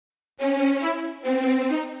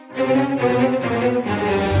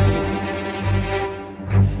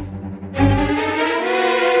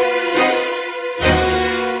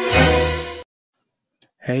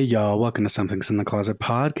Hey y'all, welcome to Something's in the Closet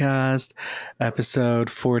podcast, episode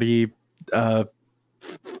 40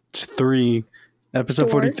 3 episode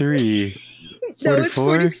Four. 43. No, it's 44?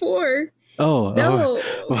 44. Oh, No,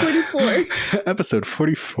 44. Episode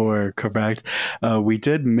 44, correct. We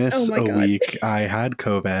did miss Oh my a God. week. I had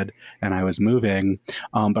COVID and I was moving,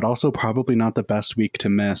 but also probably not the best week to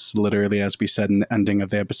miss. Literally, as we said in the ending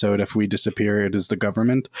of the episode, if we disappear, it is the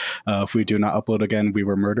government. If we do not upload again, we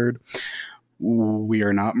were murdered. We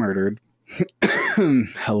are not murdered.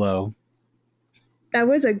 Hello. That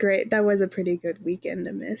was a pretty good weekend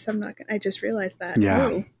to miss. I just realized that.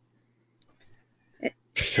 Yeah. Oh.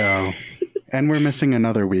 So, and we're missing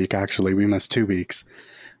another week, actually. We missed 2 weeks.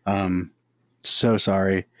 So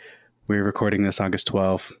sorry. We're recording this August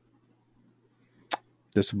 12th.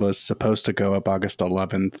 This was supposed to go up August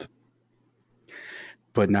 11th.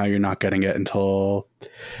 But now you're not getting it until,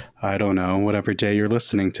 I don't know, whatever day you're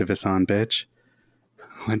listening to this on, bitch.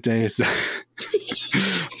 What day is that?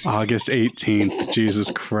 August 18th.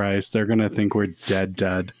 Jesus Christ. They're going to think we're dead.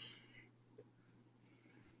 They're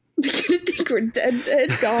gonna think we're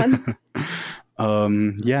dead, gone.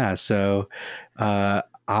 Yeah, so I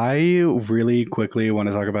really quickly want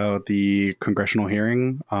to talk about the congressional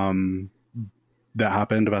hearing that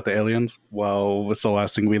happened about the aliens. Well, what's the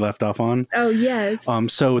last thing we left off on? Oh, yes.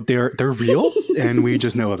 So they're real, and we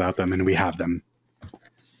just know about them, and we have them.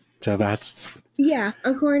 So that's... Yeah,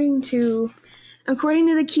 according to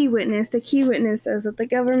the key witness says that the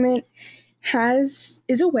government is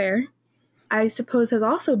aware, I suppose has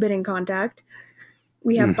also been in contact.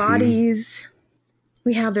 We have bodies,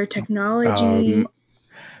 we have their technology.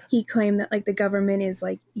 He claimed that the government is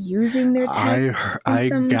using their tech. I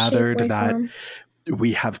gathered shape, that form.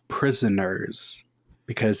 We have prisoners,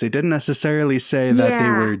 because they didn't necessarily say that they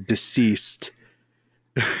were deceased.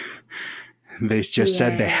 They just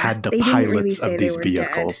said they had the pilots of these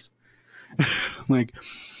vehicles.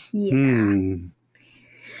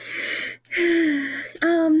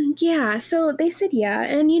 Yeah, so they said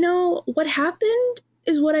and what happened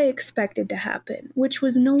is what I expected to happen, which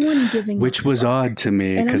was no one giving which was odd to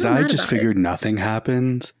me, because I just figured nothing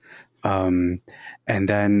happened. And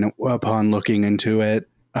then upon looking into it,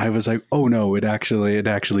 I was like, oh no, it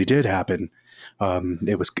actually did happen.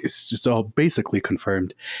 It's just all basically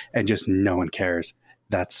confirmed, and just no one cares.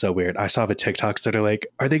 That's so weird. I saw the TikToks that are like,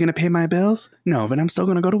 are they going to pay my bills? No, but I'm still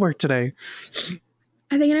going to go to work today.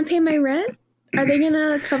 Are they going to pay my rent? Are they going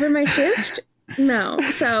to cover my shift? No.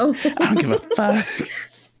 So I don't give a fuck.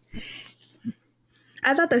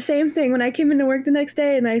 I thought the same thing when I came into work the next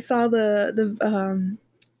day and I saw the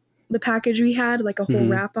package we had, a whole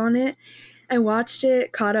wrap on it. I watched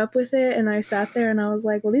it, caught up with it, and I sat there and I was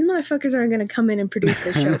like, well, these motherfuckers aren't going to come in and produce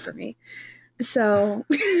this show for me. So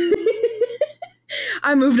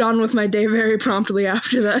I moved on with my day very promptly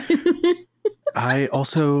after that. I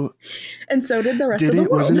also... And so did the rest of the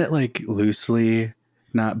world. Wasn't it loosely,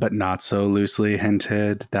 not so loosely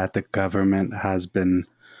hinted that the government has been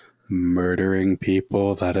murdering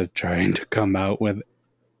people that are trying to come out with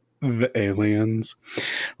the aliens?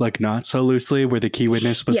 Not so loosely, where the key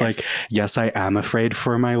witness was yes, I am afraid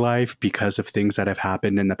for my life because of things that have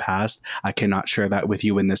happened in the past. I cannot share that with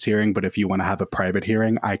you in this hearing, but if you want to have a private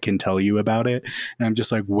hearing, I can tell you about it. And I'm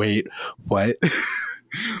just like, wait, what?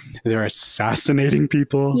 They're assassinating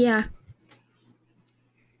people? Yeah.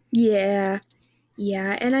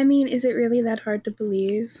 And I mean, is it really that hard to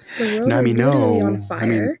believe? The world is literally on fire. I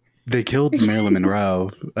mean, they killed Marilyn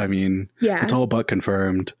Monroe. I mean, it's all but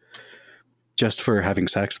confirmed. Just for having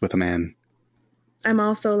sex with a man. I'm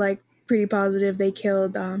also pretty positive they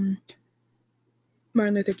killed Martin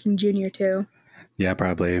Luther King Jr. too. Yeah,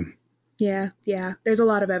 probably. Yeah. There's a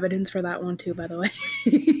lot of evidence for that one too, by the way.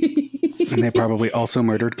 And they probably also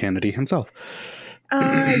murdered Kennedy himself.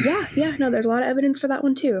 Yeah. No, there's a lot of evidence for that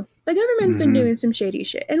one too. The government's been doing some shady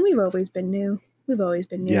shit, and we've always been new.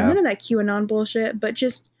 Yeah. None of that QAnon bullshit, but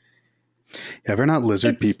just... Yeah, they're not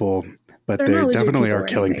lizard people, but they definitely are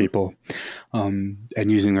killing people and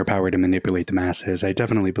using their power to manipulate the masses. I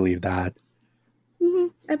definitely believe that.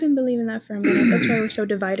 I've been believing that for a minute. That's why we're so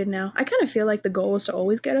divided now. I kind of feel like the goal was to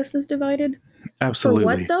always get us this divided. Absolutely. For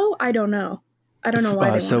what, though? I don't know. I don't know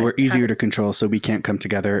why. So we're easier to control, so we can't come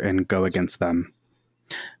together and go against them.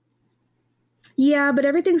 Yeah, but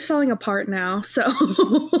everything's falling apart now, so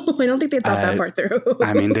I don't think they thought that part through.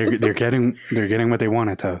 I mean, they're getting what they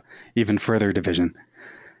wanted, to even further division.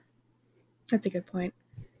 That's a good point.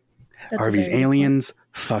 Are these aliens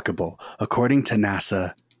fuckable? According to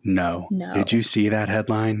NASA, no. Did you see that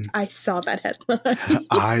headline? I saw that headline.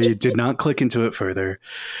 I did not click into it further.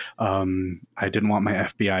 I didn't want my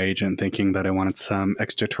FBI agent thinking that I wanted some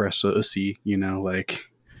extraterrestrial,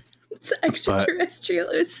 It's extraterrestrial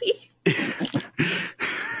OC.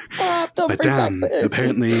 Stop, don't But bring back damn, the OC.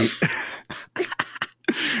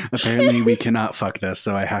 apparently we cannot fuck this,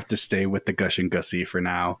 so I have to stay with the Gush and Gussie for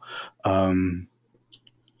now. For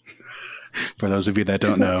those of you that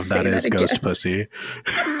don't know, that is Ghost Pussy.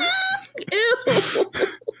 Ew.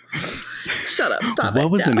 Shut up, stop What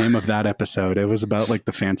it. was the name of that episode? It was about like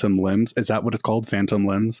the phantom limbs. Is that what it's called? Phantom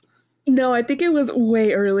limbs? No, I think it was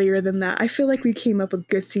way earlier than that. I feel like we came up with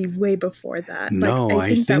Gussie way before that. No,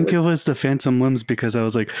 like, I think it was the phantom limbs because I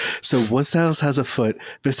was like, so this house has a foot,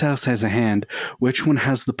 this house has a hand. Which one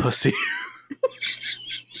has the pussy?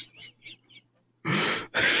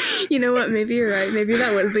 You know what? Maybe you're right. Maybe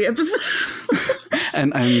that was the episode.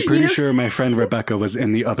 And I'm pretty sure my friend Rebecca was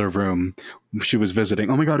in the other room. She was visiting.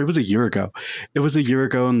 Oh my God, it was a year ago. It was a year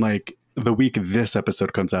ago, and like the week this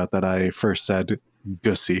episode comes out that I first said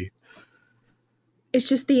Gussie. It's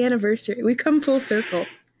just the anniversary. We come full circle.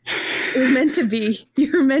 It was meant to be.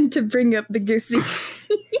 You were meant to bring up the Gussie.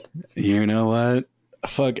 You know what?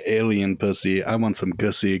 Fuck alien pussy. I want some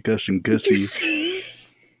Gussie. Gush and Gussie.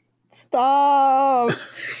 Stop.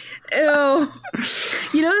 Ew.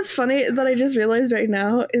 You know what's funny that I just realized right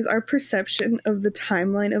now is our perception of the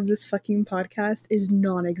timeline of this fucking podcast is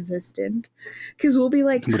non-existent. Because we'll be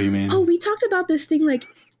like, what do you mean? Oh, we talked about this thing like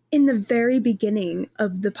in the very beginning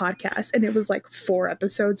of the podcast, and it was like 4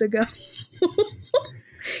 episodes ago.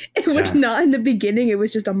 It was not in the beginning. It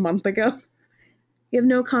was just a month ago. You have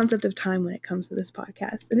no concept of time when it comes to this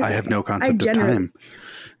podcast. And I have no concept of time.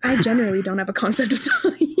 I generally don't have a concept of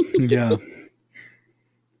time. Yeah.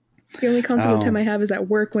 The only concept of time I have is at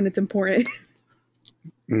work when it's important.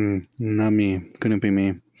 Not me. Couldn't be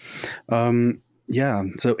me. Yeah.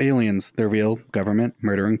 So aliens, they're real. Government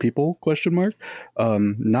murdering people? ?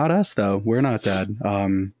 Not us though. We're not dead.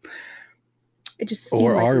 It just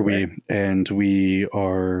or like are we? And we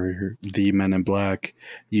are the Men in Black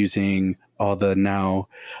using all the now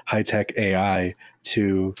high-tech AI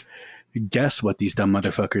to guess what these dumb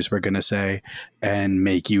motherfuckers were going to say and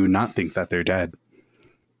make you not think that they're dead.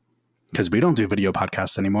 Because we don't do video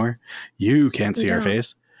podcasts anymore. You can't see our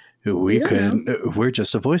face. We're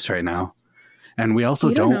just a voice right now. And we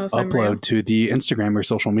also don't upload to the Instagram or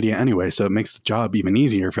social media anyway, so it makes the job even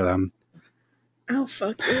easier for them. Oh,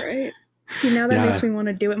 fuck, you're right. See, now that makes me want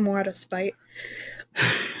to do it more out of spite.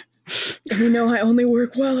 And you know I only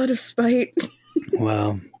work well out of spite.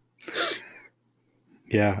 Well,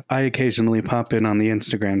 yeah. I occasionally pop in on the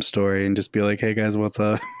Instagram story and just be like, hey guys, what's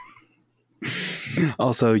up?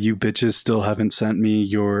 Also, you bitches still haven't sent me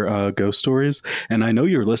your ghost stories, and I know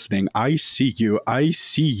you're listening. I see you.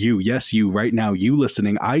 Yes, you right now, you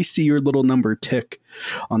listening. I see your little number tick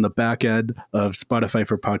on the back end of Spotify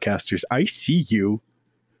for podcasters. I see you.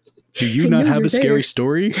 Do you not have a scary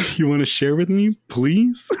story you want to share with me,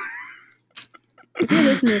 please? If you're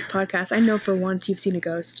listening to this podcast, I know for once you've seen a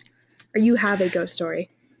ghost, or you have a ghost story.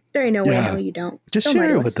 There ain't no way, no, you don't. Just don't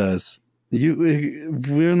share it with us.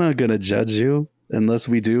 We're not gonna judge you unless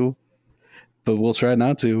we do, but we'll try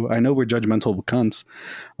not to. I know we're judgmental cunts.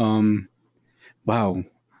 Wow,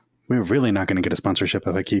 we're really not gonna get a sponsorship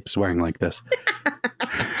if I keep swearing like this.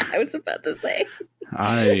 I was about to say.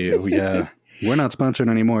 We're not sponsored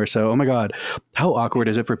anymore. So, oh my God, how awkward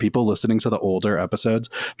is it for people listening to the older episodes?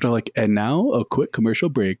 They're like, and now a quick commercial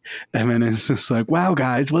break. And then it's just like, wow,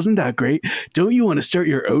 guys, wasn't that great? Don't you want to start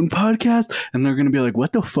your own podcast? And they're going to be like,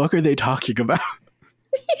 what the fuck are they talking about?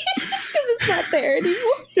 Because it's not there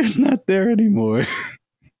anymore. It's not there anymore.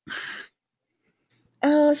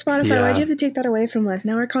 Oh, Spotify, why'd you have to take that away from us?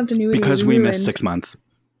 Now our continuity because is we ruined. missed 6 months.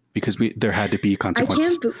 Because there had to be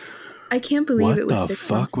consequences. I can't believe it was 6 months.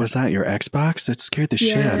 What the fuck was that? Your Xbox? It scared the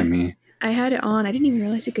shit out of me. I had it on. I didn't even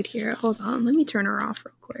realize you could hear it. Hold on. Let me turn her off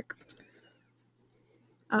real quick.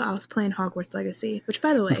 I was playing Hogwarts Legacy, which,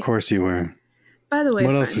 by the way... Of course you were. By the way,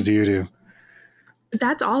 what else do you do?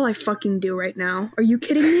 That's all I fucking do right now. Are you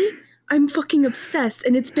kidding me? I'm fucking obsessed,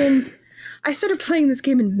 and it's been... I started playing this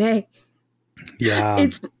game in May. Yeah.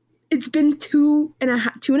 It's been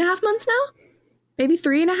 2.5 months now? Maybe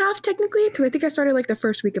 3.5 technically, because I think I started like the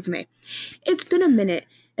first week of May. It's been a minute,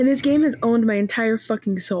 and this game has owned my entire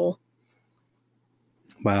fucking soul.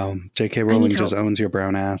 Wow, J.K. Rowling just owns your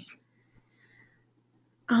brown ass.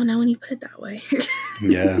 Oh, now when you put it that way.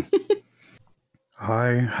 Yeah.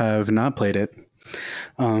 I have not played it.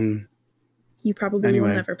 You probably will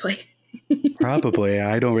never play. Probably.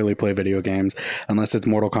 I don't really play video games unless it's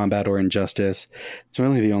Mortal Kombat or Injustice. It's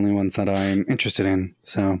really the only ones that I'm interested in,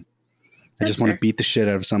 so... I just want to beat the shit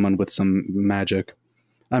out of someone with some magic.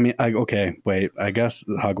 I mean, I guess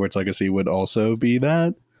Hogwarts Legacy would also be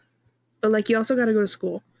that. But, like, you also got to go to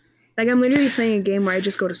school. Like, I'm literally playing a game where I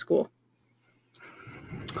just go to school.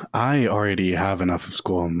 I already have enough of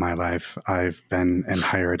school in my life. I've been in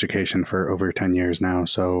higher education for over 10 years now,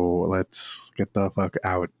 so let's get the fuck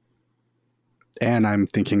out. And I'm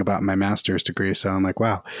thinking about my master's degree, so I'm like,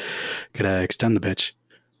 wow, could I extend the bitch?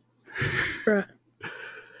 Bruh.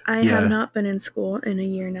 I have not been in school in a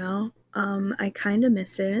year now. I kind of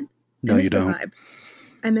miss it. No, you don't. Vibe.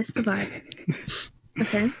 I miss the vibe.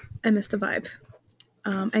 Okay? I miss the vibe.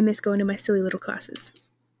 I miss going to my silly little classes.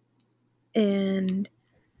 And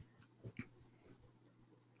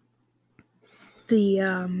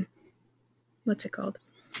the, what's it called?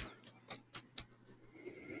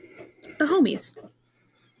 The homies.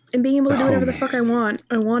 And being able to do whatever the fuck I wanted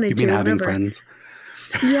to. You mean having friends?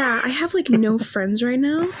 Yeah, I have like no friends right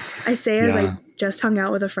now. I say as I just hung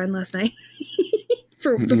out with a friend last night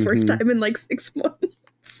for the first time in like 6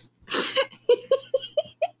 months.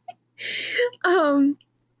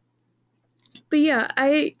 But yeah,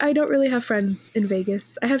 I don't really have friends in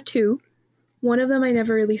Vegas. I have 2. One of them I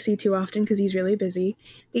never really see too often because he's really busy.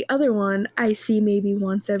 The other one I see maybe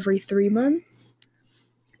once every 3 months.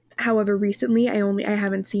 However, recently I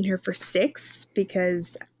haven't seen her for 6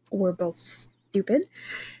 because we're both stupid.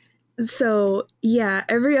 So yeah,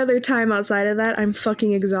 every other time outside of that, I'm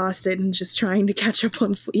fucking exhausted and just trying to catch up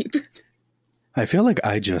on sleep. I feel like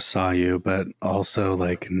I just saw you, but also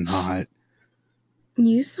like not.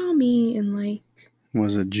 You saw me in like...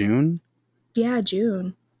 Was it June? Yeah,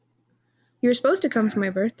 June. You were supposed to come for my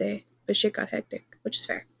birthday, but shit got hectic, which is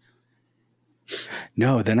fair.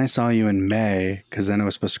 No, then I saw you in May, because then I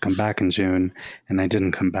was supposed to come back in June, and I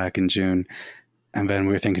didn't come back in June. And then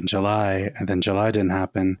we were thinking July, and then July didn't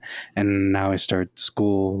happen, and now I start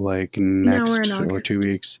school like next or 2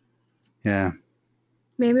 weeks. Yeah.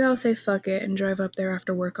 Maybe I'll say fuck it and drive up there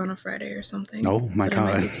after work on a Friday or something. Oh my God.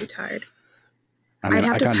 I might be too tired. I mean, I'd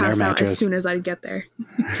have to pass out as soon as I get there.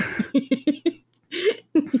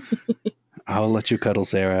 I'll let you cuddle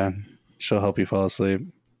Sarah. She'll help you fall asleep.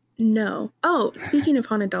 No. Oh, speaking of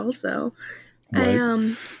haunted dolls, though, what?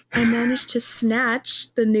 I managed to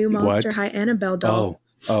snatch the new Monster High Annabelle doll.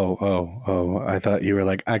 Oh! I thought you were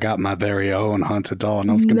like, I got my very own haunted doll,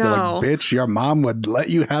 and I was gonna be like, bitch, your mom would let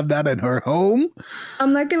you have that in her home?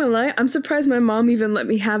 I'm not gonna lie, I'm surprised my mom even let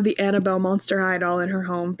me have the Annabelle Monster High doll in her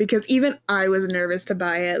home, because even I was nervous to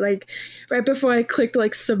buy it. Like, right before I clicked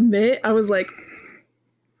like submit, I was like,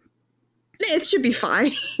 it should be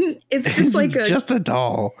fine. It's just like just a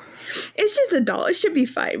doll. It's just a doll. It should be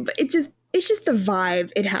fine, but it's just the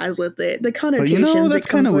vibe it has with it. The connotations. But you know, that's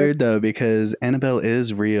kind of weird though, because Annabelle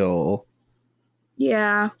is real.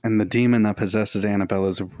 Yeah. And the demon that possesses Annabelle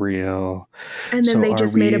is real. And then they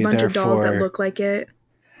just made a bunch of dolls that look like it.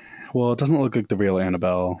 Well, it doesn't look like the real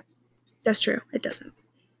Annabelle. That's true. It doesn't.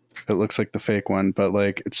 It looks like the fake one, but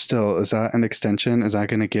like, it's still, is that an extension? Is that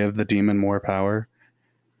going to give the demon more power?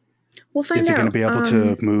 We'll find out. Is it going to be able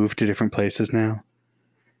to move to different places now?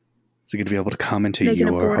 Is it going to be able to come into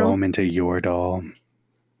your home, into your doll?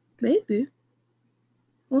 Maybe.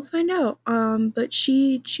 We'll find out. But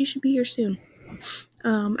she should be here soon.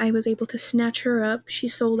 I was able to snatch her up. She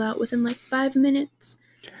sold out within like 5 minutes.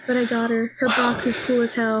 But I got her. Her box is cool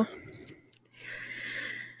as hell.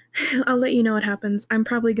 I'll let you know what happens. I'm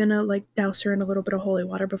probably gonna like douse her in a little bit of holy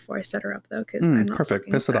water before I set her up, though, because I'm not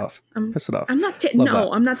perfect. Piss it off. Piss it off. I'm not.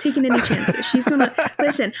 I'm not taking any chances. She's gonna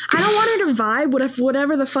listen. I don't want her to vibe with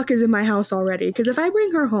whatever the fuck is in my house already. Because if I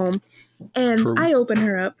bring her home and I open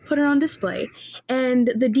her up, put her on display,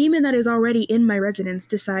 and the demon that is already in my residence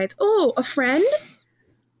decides, oh, a friend?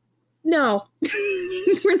 No,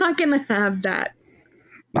 we're not gonna have that.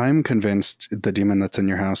 I'm convinced the demon that's in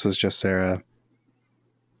your house is just Sarah.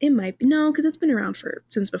 It might be. No, because it's been around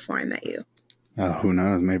since before I met you. Oh, who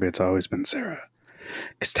knows? Maybe it's always been Sarah.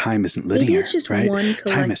 Because time isn't linear, maybe it's just right? One collective...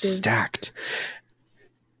 Time is stacked.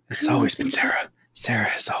 It's always been Sarah. Sarah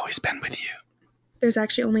has always been with you. There's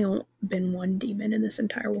actually only been one demon in this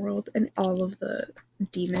entire world, and all of the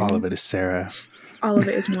demons... All of it is Sarah. All of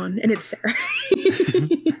it is one, and it's Sarah.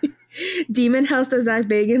 Demon house that Zach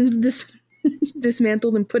Bagans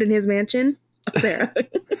dismantled and put in his mansion? Sarah.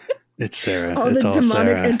 It's Sarah. All it's the all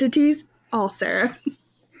demonic Sarah. entities? All Sarah.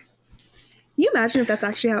 You imagine if that's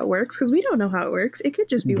actually how it works? Because we don't know how it works. It could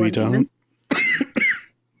just be one demon.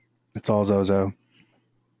 It's all Zozo.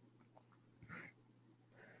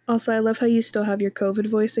 Also, I love how you still have your COVID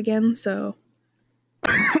voice again, so...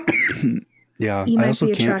 Yeah, you might I also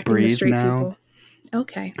be can't breathe now. People.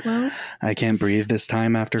 Okay, well... I can't breathe this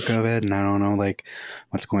time after COVID, and I don't know, like,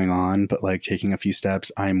 what's going on, but, like, taking a few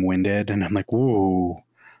steps, I'm winded, and I'm like, whoa...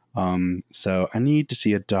 So I need to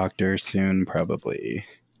see a doctor soon, probably.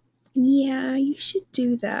 Yeah, you should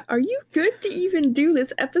do that. Are you good to even do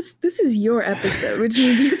this episode? This is your episode, which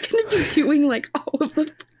means you're going to be doing like all of the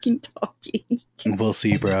fucking talking. We'll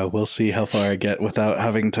see, bro. We'll see how far I get without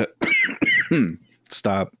having to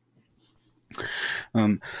stop.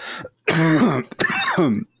 Also,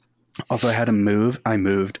 I had to move. I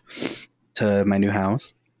moved to my new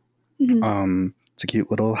house. Mhm. It's a cute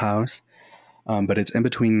little house, but it's in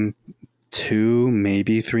between 2,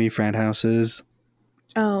 maybe 3 frat houses.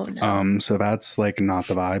 Oh, no. So that's like not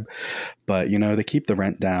the vibe, but you know, they keep the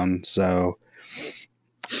rent down, so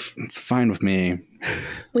it's fine with me.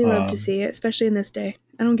 We love to see it, especially in this day.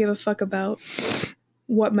 I don't give a fuck about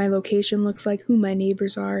what my location looks like, who my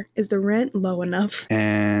neighbors are. Is the rent low enough?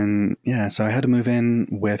 And yeah, so I had to move in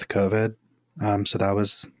with COVID. So that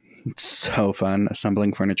was so fun,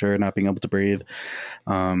 assembling furniture, not being able to breathe,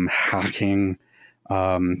 hacking,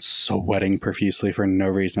 sweating profusely for no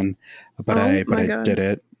reason. But I did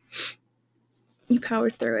it. You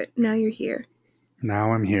powered through it. Now you're here.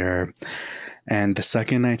 Now I'm here. And the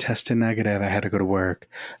second I tested negative, I had to go to work.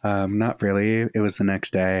 Not really. It was the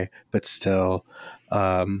next day, but still,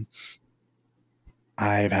 I've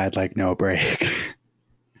had like no break.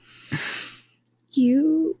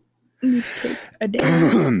 You need to take a day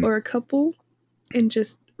or a couple and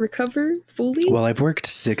just recover fully. Well, I've worked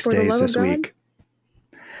 6 days this week.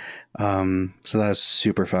 So that's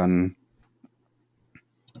super fun.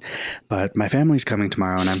 But my family's coming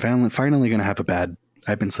tomorrow, and I'm finally going to have a bed.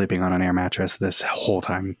 I've been sleeping on an air mattress this whole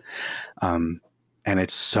time. And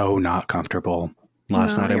it's so not comfortable.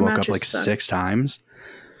 Last night I woke up like 6 times.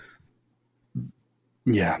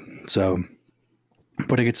 Yeah. So,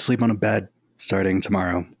 but I get to sleep on a bed starting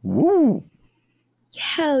tomorrow. Woo!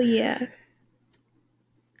 Hell yeah.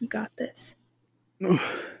 You got this.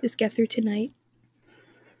 Just get through tonight.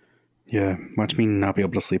 Yeah. Watch me not be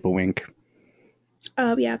able to sleep a wink.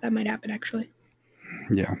 Yeah, that might happen actually.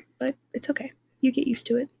 Yeah. But it's okay. You get used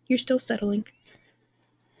to it. You're still settling.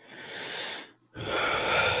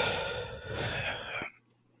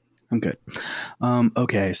 I'm good.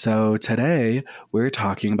 Okay, so today we're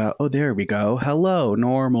talking about, oh, there we go. Hello,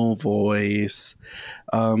 normal voice.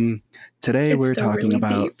 Today we're talking really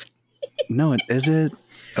about, deep. No, is it?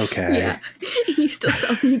 Okay. Yeah, you still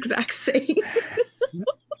sound the exact same.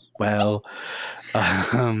 Well,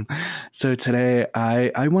 so today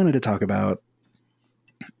I wanted to talk about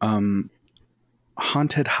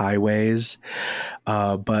haunted highways,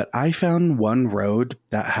 but I found one road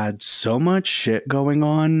that had so much shit going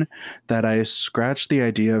on that I scratched the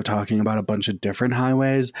idea of talking about a bunch of different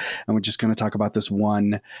highways, and we're just going to talk about this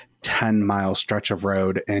one 10-mile stretch of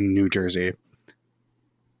road in New Jersey.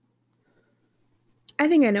 I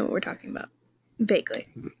think I know what we're talking about. Vaguely.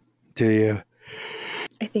 Do you?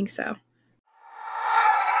 I think so.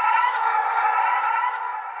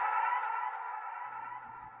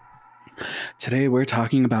 Today we're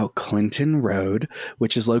talking about Clinton Road,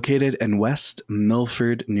 which is located in West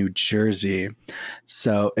Milford, New Jersey.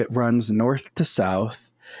 So it runs north to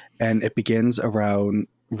south, and it begins around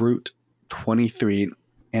Route 23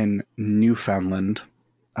 in Newfoundland,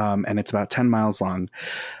 and it's about 10 miles long.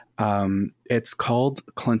 It's called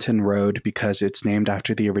Clinton Road because it's named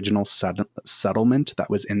after the original settlement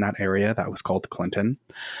that was in that area that was called Clinton.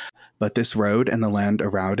 But this road and the land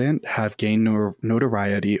around it have gained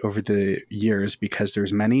notoriety over the years because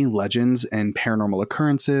there's many legends and paranormal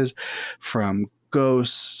occurrences, from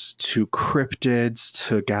ghosts to cryptids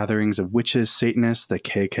to gatherings of witches, Satanists, the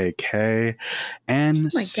KKK,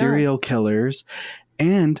 and serial killers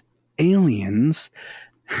and aliens.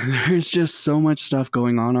 There's just so much stuff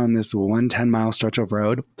going on this one 10-mile stretch of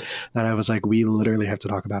road that I was like, we literally have to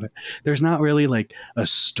talk about it. There's not really like a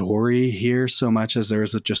story here so much as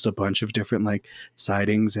there's just a bunch of different like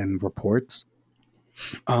sightings and reports.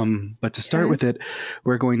 But to start with it,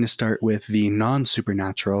 we're going to start with the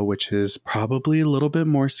non-supernatural, which is probably a little bit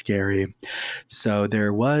more scary. So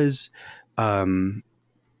there was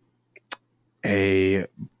a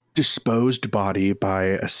disposed body by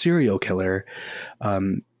a serial killer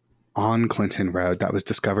on Clinton Road that was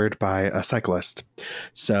discovered by a cyclist.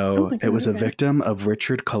 So it was a victim of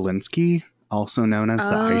Richard Kolinsky, also known as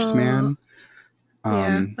the Iceman.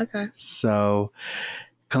 So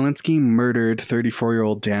Kolinsky murdered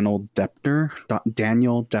 34-year-old Daniel Deppner,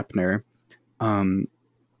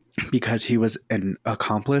 because he was an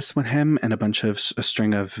accomplice with him in a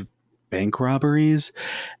string of bank robberies,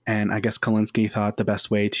 and I guess Kolinsky thought the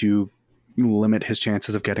best way to limit his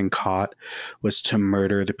chances of getting caught was to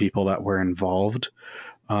murder the people that were involved.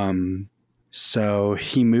 So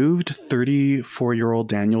he moved 34-year-old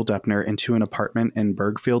Daniel Deppner into an apartment in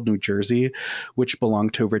Bergfield, New Jersey, which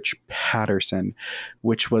belonged to Rich Patterson,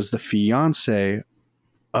 which was the fiance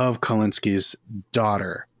of Kolinsky's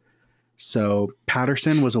daughter. So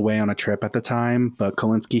Patterson was away on a trip at the time, but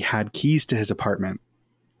Kolinsky had keys to his apartment.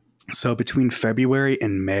 So between February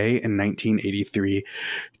and May in 1983,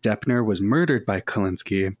 Deppner was murdered by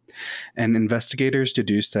Kolinsky, and investigators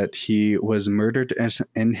deduced that he was murdered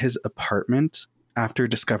in his apartment after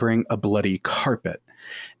discovering a bloody carpet.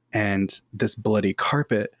 And this bloody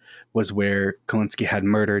carpet was where Kolinsky had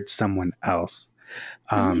murdered someone else.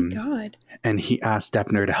 Oh my God. And he asked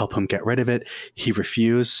Deppner to help him get rid of it. He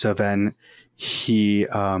refused. So then he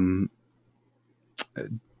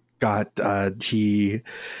he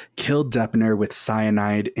killed Deppner with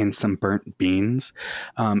cyanide in some burnt beans.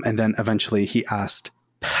 And then eventually he asked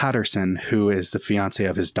Patterson, who is the fiance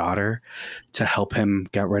of his daughter, to help him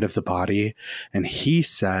get rid of the body. And he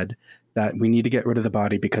said that we need to get rid of the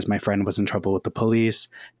body because my friend was in trouble with the police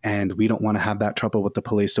and we don't want to have that trouble with the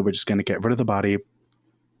police. So we're just going to get rid of the body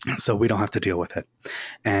so we don't have to deal with it.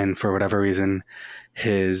 And for whatever reason,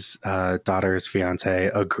 his daughter's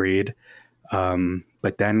fiance agreed.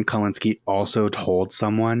 But then Kolinsky also told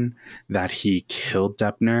someone that he killed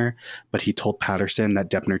Deppner, but he told Patterson that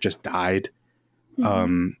Deppner just died.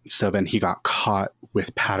 So then he got caught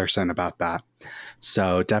with Patterson about that.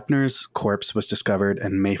 So Deppner's corpse was discovered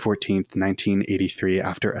on May 14th, 1983,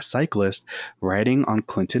 after a cyclist riding on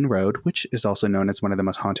Clinton Road, which is also known as one of the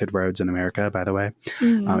most haunted roads in America, by the way.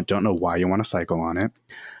 Don't know why you want to cycle on it.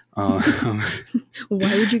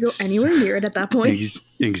 Why would you go anywhere near it at that point?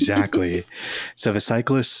 Exactly. So the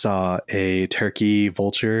cyclist saw a turkey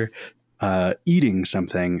vulture eating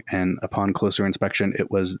something, and upon closer inspection,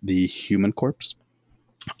 it was the human corpse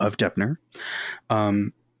of Deppner.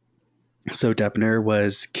 So Deppner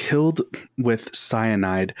was killed with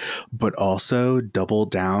cyanide, but also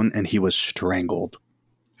doubled down, and he was strangled.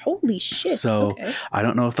 Holy shit. So okay. I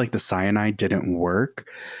don't know if like the cyanide didn't work,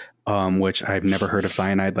 which I've never heard of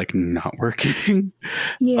cyanide like not working.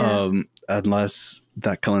 Yeah. Unless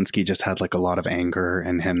that Kolinsky just had like a lot of anger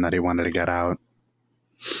in him that he wanted to get out.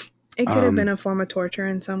 It could have been a form of torture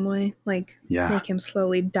in some way. Like, Yeah. make him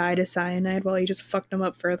slowly die to cyanide while he just fucked him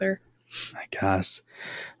up further. I guess.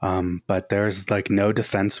 But there's like no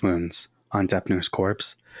defense wounds on Deppner's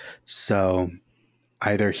corpse. So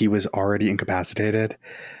either he was already incapacitated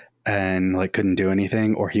and like couldn't do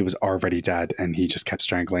anything, or he was already dead and he just kept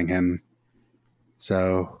strangling him.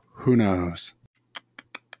 So who knows?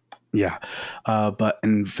 Yeah. But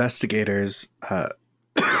investigators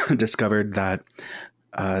discovered that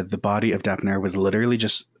the body of Deppner was literally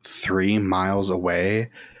just 3 miles away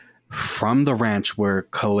from the ranch where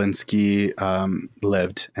Kolinsky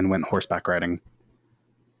lived and went horseback riding.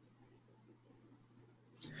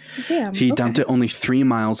 Damn, He dumped it only 3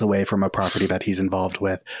 miles away from a property that he's involved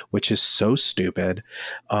with, which is so stupid.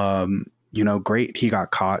 Great, he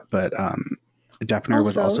got caught, but Deppner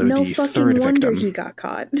was also no the fucking third wonder victim. he got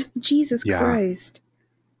caught. Jesus Yeah. Christ.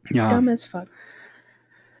 Yeah. Dumb as fuck.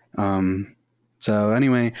 So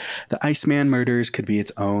anyway, the Iceman murders could be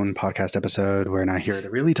its own podcast episode. We're not here to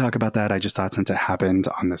really talk about that. I just thought since it happened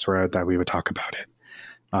on this road that we would talk about it.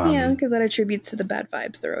 Yeah, because that attributes to the bad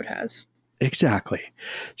vibes the road has. Exactly.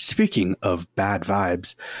 Speaking of bad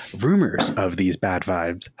vibes, rumors of these bad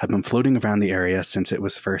vibes have been floating around the area since it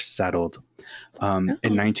was first settled. In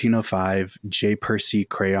 1905, J. Percy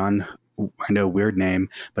Crayon, I know, weird name,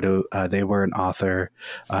 but they were an author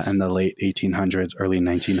in the late 1800s, early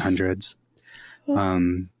 1900s.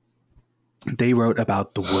 They wrote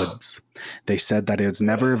about the woods. They said that it's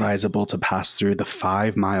never advisable to pass through the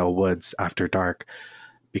 5-mile woods after dark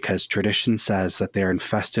because tradition says that they are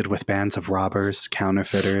infested with bands of robbers,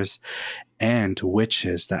 counterfeiters, and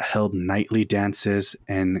witches that held nightly dances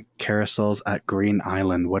and carousels at Green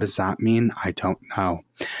Island. What does that mean? I don't know.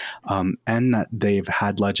 And that they've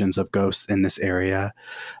had legends of ghosts in this area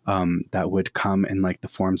that would come in like the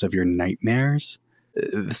forms of your nightmares.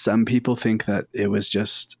 Some people think that it was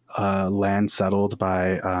just land settled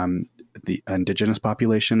by the indigenous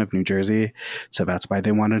population of New Jersey. So that's why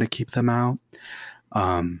they wanted to keep them out.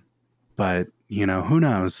 But, who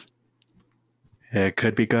knows? It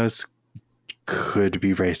could be ghosts, could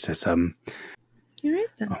be racism. You're right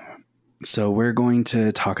then. So we're going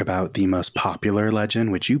to talk about the most popular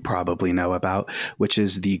legend, which you probably know about, which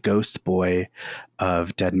is the ghost boy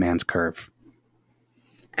of Dead Man's Curve.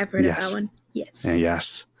 I've heard of that one. Yes.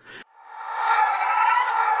 Yes.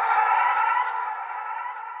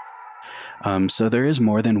 So there is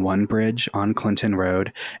more than one bridge on Clinton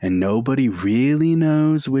Road, and nobody really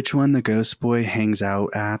knows which one the Ghost Boy hangs out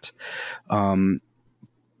at.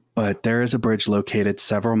 But there is a bridge located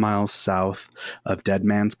several miles south of Dead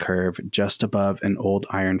Man's Curve, just above an old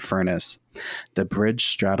iron furnace. The bridge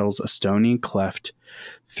straddles a stony cleft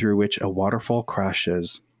through which a waterfall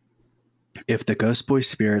crashes. If the Ghost Boy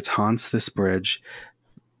spirits haunts this bridge,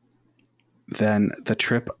 then the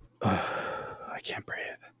trip... I can't breathe.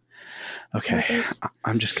 Okay,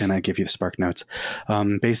 I'm just going to give you the spark notes.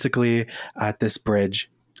 Basically, at this bridge,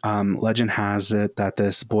 legend has it that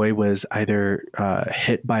this boy was either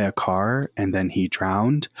hit by a car and then he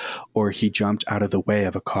drowned, or he jumped out of the way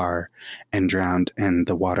of a car and drowned in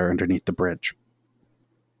the water underneath the bridge.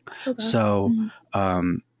 Okay.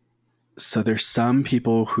 So there's some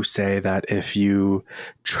people who say that if you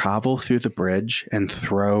travel through the bridge and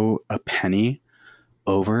throw a penny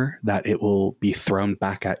over, that it will be thrown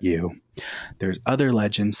back at you. There's other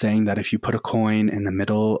legends saying that if you put a coin in the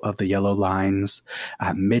middle of the yellow lines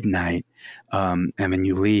at midnight, and then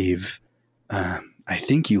you leave, I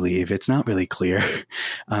think you leave, it's not really clear,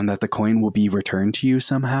 that the coin will be returned to you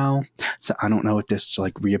somehow. So I don't know if this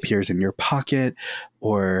like reappears in your pocket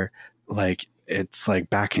or like it's like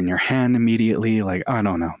back in your hand immediately. Like, I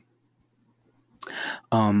don't know.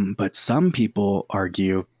 But some people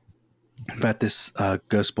argue that this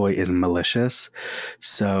Ghost Boy is malicious.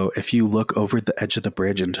 So if you look over the edge of the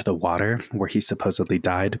bridge into the water where he supposedly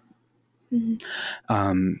died,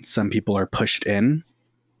 some people are pushed in.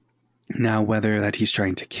 Now, whether that he's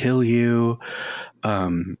trying to kill you,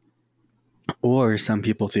 or some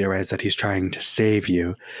people theorize that he's trying to save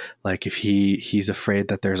you. Like if he's afraid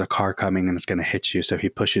that there's a car coming and it's going to hit you, so he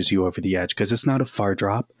pushes you over the edge because it's not a far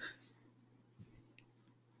drop.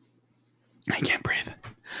 I can't breathe.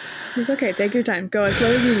 It's okay. Take your time. Go as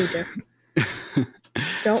slow as you need to.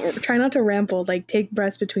 Try not to ramble. Like, take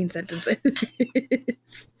breaths between sentences.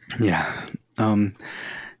 Yeah.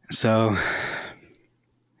 So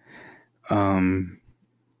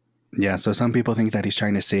some people think that he's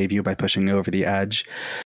trying to save you by pushing you over the edge.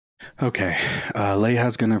 Okay.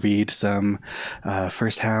 Leia's going to read some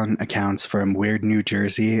first-hand accounts from Weird, New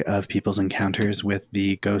Jersey of people's encounters with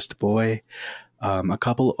the Ghost Boy. A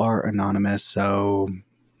couple are anonymous, so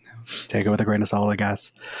take it with a grain of salt, I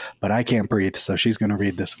guess. But I can't breathe, so she's going to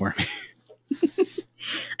read this for me.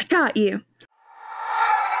 I got you.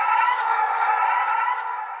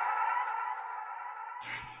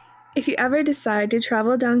 If you ever decide to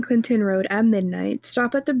travel down Clinton Road at midnight,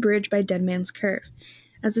 stop at the bridge by Dead Man's Curve.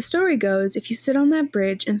 As the story goes, if you sit on that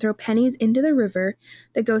bridge and throw pennies into the river,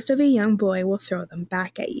 the ghost of a young boy will throw them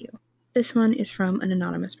back at you. This one is from an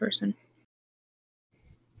anonymous person.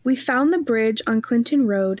 We found the bridge on Clinton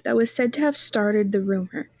Road that was said to have started the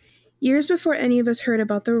rumor. Years before any of us heard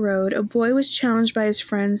about the road, a boy was challenged by his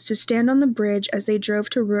friends to stand on the bridge as they drove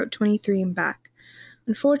to Route 23 and back.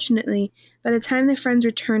 Unfortunately, by the time the friends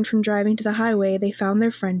returned from driving to the highway, they found their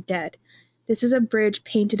friend dead. This is a bridge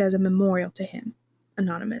painted as a memorial to him.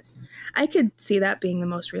 Anonymous. I could see that being the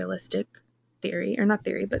most realistic theory, or not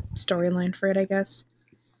theory, but storyline for it, I guess.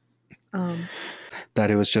 That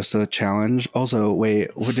it was just a challenge. Also, wait,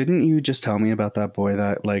 didn't you just tell me about that boy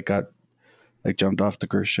that got jumped off the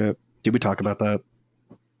cruise ship? Did we talk about that?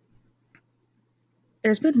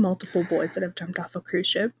 There's been multiple boys that have jumped off a cruise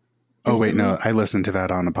ship. Oh, wait, no, I listened to that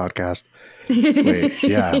on a podcast. Wait,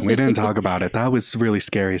 yeah, we didn't talk about it. That was really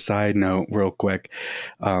scary. Side note, real quick.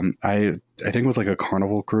 I think it was like a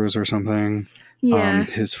Carnival cruise or something. Yeah.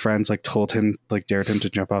 His friends told him, dared him to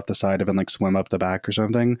jump off the side of and swim up the back or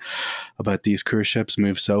something. But these cruise ships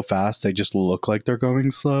move so fast, they just look like they're going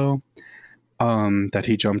slow. That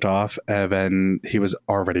he jumped off and then he was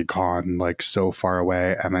already gone, so far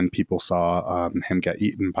away. And then people saw him get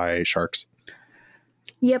eaten by sharks.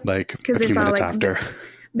 Yep. Because they saw after.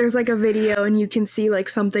 There's a video and you can see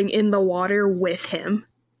something in the water with him.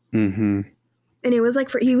 Mm-hmm. And it was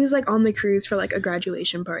he was on the cruise for a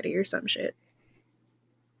graduation party or some shit.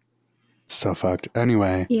 So fucked.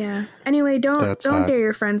 Anyway. Yeah. Anyway, don't dare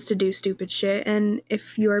your friends to do stupid shit. And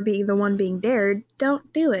if you are being the one being dared,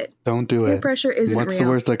 don't do it. Don't do it. Peer pressure isn't real. What's the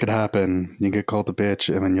worst that could happen? You get called a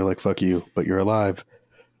bitch and then you're like, fuck you, but you're alive.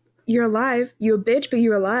 You're alive. You a bitch, but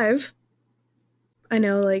you're alive. I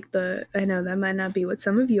know, I know that might not be what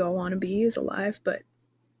some of you all want to be, is alive, but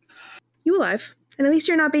you alive. And at least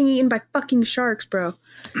you're not being eaten by fucking sharks, bro.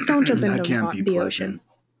 Don't jump into the ocean.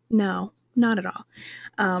 No, not at all.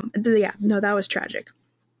 That was tragic.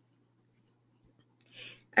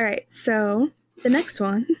 All right, so the next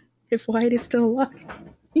one, if Wyatt is still alive.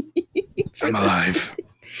 I'm alive.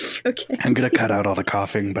 Okay. I'm going to cut out all the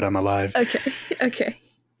coughing, but I'm alive. Okay.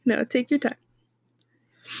 No, take your time.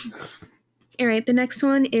 All right, the next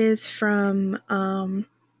one is from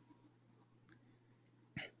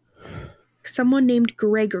someone named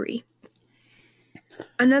Gregory.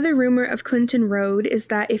 Another rumor of Clinton Road is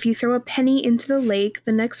that if you throw a penny into the lake,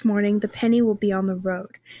 the next morning the penny will be on the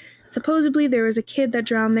road. Supposedly there was a kid that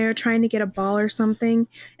drowned there trying to get a ball or something,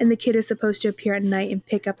 and the kid is supposed to appear at night and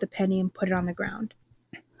pick up the penny and put it on the ground.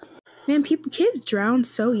 Man, kids drown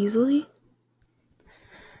so easily.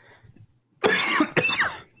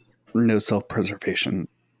 No self-preservation.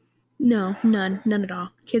 No, none at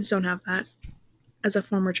all. Kids don't have that. As a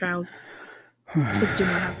former child, kids do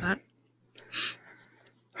not have that.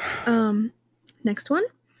 Next one.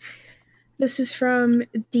 This is from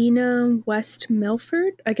Dina West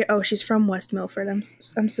Milford. She's from West Milford. I'm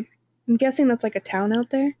guessing that's like a town out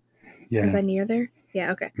there. Yeah. Or is that near there?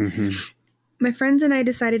 Yeah. Okay. Mm-hmm. My friends and I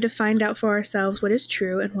decided to find out for ourselves what is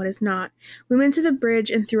true and what is not. We went to the bridge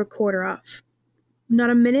and threw a quarter off. Not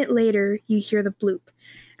a minute later, you hear the bloop,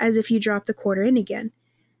 as if you drop the quarter in again.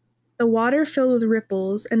 The water filled with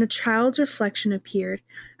ripples, and a child's reflection appeared.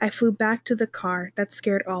 I flew back to the car. That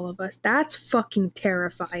scared all of us. That's fucking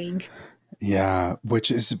terrifying. Yeah, which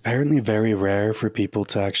is apparently very rare for people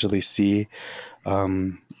to actually see.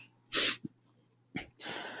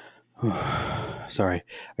 Sorry,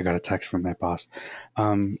 I got a text from my boss.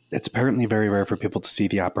 It's apparently very rare for people to see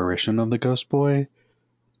the apparition of the ghost boy.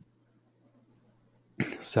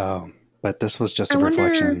 So, but this was just a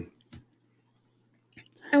reflection.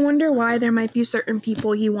 I wonder why there might be certain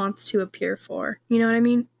people he wants to appear for. You know what I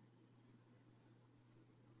mean?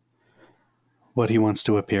 What he wants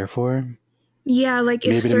to appear for? Yeah, like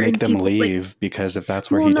if maybe to make them people, leave, because if that's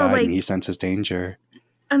where he died and he senses danger.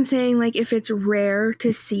 I'm saying, like, if it's rare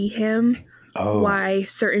to see him, why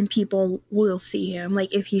certain people will see him.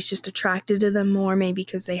 Like, if he's just attracted to them more, maybe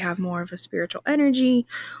because they have more of a spiritual energy,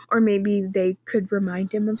 or maybe they could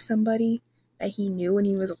remind him of somebody that he knew when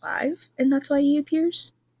he was alive, and that's why he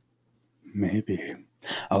appears. Maybe.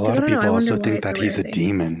 A lot of people also think that he's a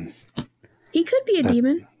demon. He could be a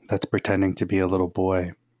demon. That's pretending to be a little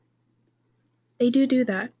boy. They do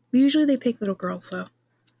that. Usually they pick little girls, though.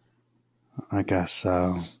 I guess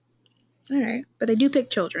so. All right. But they do pick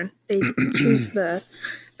children. They choose the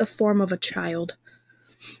form of a child.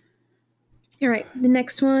 All right. The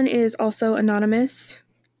next one is also anonymous.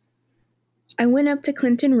 I went up to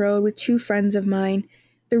Clinton Road with 2 friends of mine.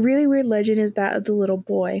 The really weird legend is that of the little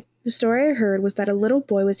boy. The story I heard was that a little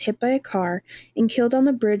boy was hit by a car and killed on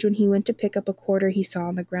the bridge when he went to pick up a quarter he saw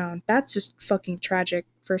on the ground. That's just fucking tragic,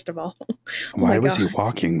 first of all. Why was he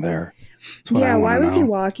walking there? Yeah, why was he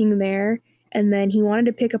walking there? And then he wanted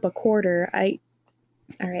to pick up a quarter. All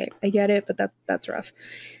right, I get it, but that's rough.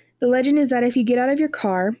 The legend is that if you get out of your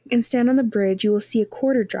car and stand on the bridge, you will see a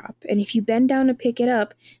quarter drop. And if you bend down to pick it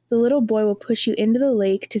up, the little boy will push you into the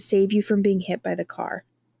lake to save you from being hit by the car.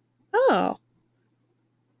 Oh.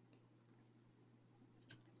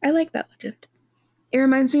 I like that legend. It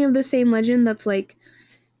reminds me of the same legend that's like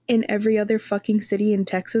in every other fucking city in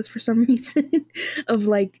Texas for some reason of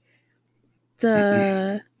like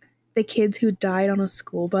the kids who died on a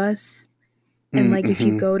school bus. And like if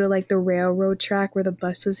you go to like the railroad track where the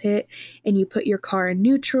bus was hit and you put your car in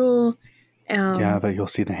neutral, that you'll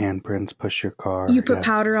see the handprints push your car. You put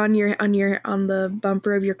powder on the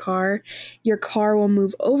bumper of your car will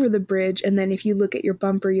move over the bridge, and then if you look at your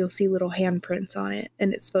bumper, you'll see little handprints on it,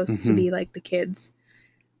 and it's supposed to be like the kids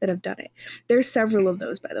that have done it. There's several of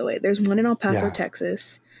those, by the way. There's one in El Paso,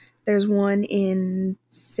 Texas. There's one in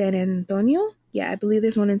San Antonio. Yeah, I believe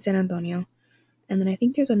there's one in San Antonio. And then I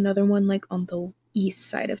think there's another one like on the east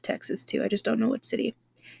side of Texas too. I just don't know what city.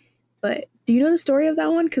 But do you know the story of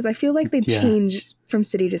that one? Because I feel like they change from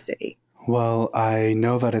city to city. Well, I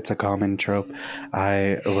know that it's a common trope.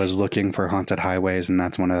 I was looking for haunted highways, and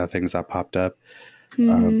that's one of the things that popped up.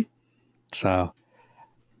 So,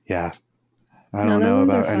 yeah. I don't know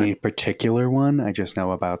about any particular one. I just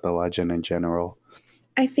know about the legend in general.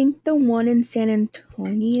 I think the one in San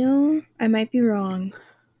Antonio, I might be wrong,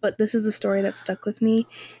 but this is the story that stuck with me.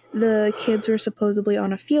 The kids were supposedly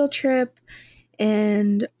on a field trip,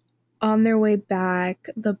 and on their way back,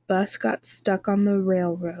 the bus got stuck on the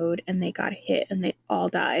railroad and they got hit and they all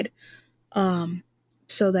died.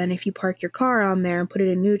 So then if you park your car on there and put it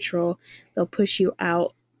in neutral, they'll push you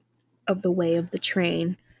out of the way of the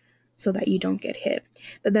train so that you don't get hit.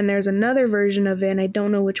 But then there's another version of it, and I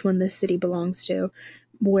don't know which one this city belongs to,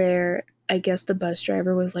 where I guess the bus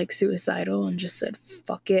driver was like suicidal and just said,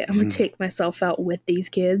 fuck it, I'm going to take myself out with these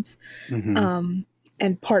kids.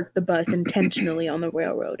 And parked the bus intentionally on the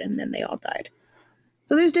railroad, and then they all died.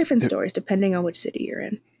 So there's different stories depending on which city you're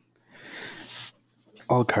in.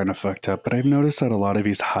 all kind of fucked up, but I've noticed that a lot of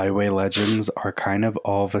these highway legends are kind of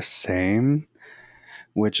all the same,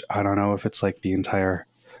 which I don't know if it's like the entire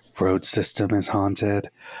road system is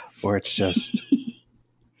haunted or it's just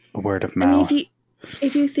word of I mean, mouth.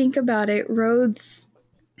 if you think about it, roads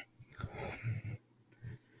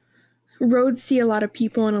see a lot of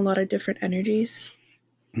people and a lot of different energies.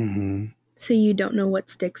 Mm-hmm. So you don't know what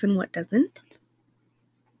sticks and what doesn't.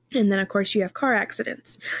 And then, of course, you have car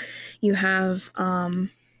accidents. You have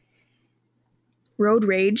road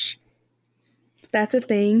rage. That's a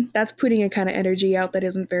thing. That's putting a kind of energy out that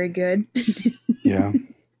isn't very good. Yeah.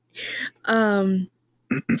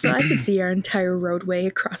 So I could see our entire roadway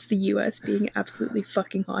across the U.S. being absolutely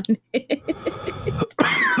fucking haunted.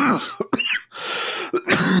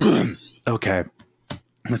 Okay.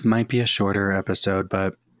 This might be a shorter episode,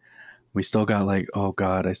 but we still got like, oh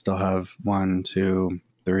God, I still have 1, 2,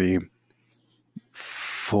 3,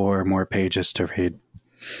 4 more pages to read.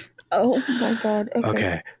 Oh my God.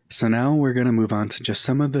 Okay. So now we're going to move on to just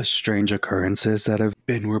some of the strange occurrences that have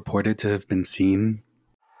been reported to have been seen.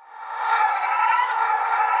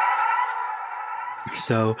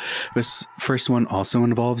 So this first one also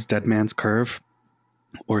involves Dead Man's Curve,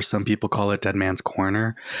 or some people call it Dead Man's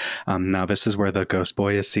Corner. Now this is where the ghost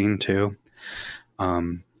boy is seen too.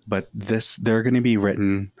 But they're going to be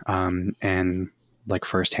written in like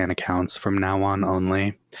firsthand accounts from now on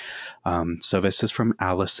only. So this is from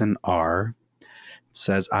Allison R. It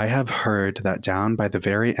says, I have heard that down by the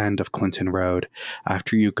very end of Clinton Road,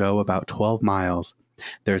 after you go about 12 miles,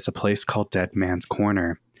 there's a place called Dead Man's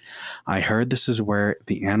Corner. I heard this is where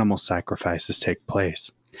the animal sacrifices take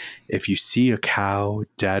place. If you see a cow,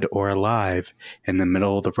 dead or alive, in the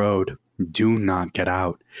middle of the road, do not get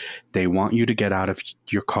out. They want you to get out of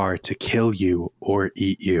your car to kill you or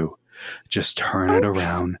eat you. Just turn it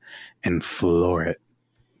around and floor it.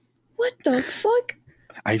 What the fuck?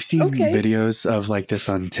 I've seen videos of like this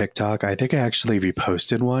on TikTok. I think I actually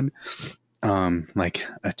reposted one like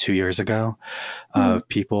 2 years ago of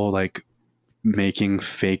people like making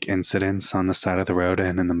fake incidents on the side of the road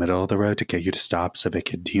and in the middle of the road to get you to stop so they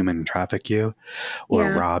could human traffic you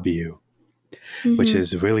or rob you, which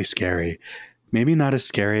is really scary. Maybe not as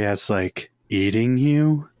scary as like eating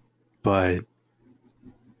you, but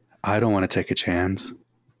I don't want to take a chance.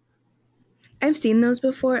 I've seen those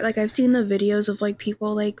before. Like, I've seen the videos of like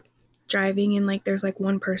people like driving and like there's like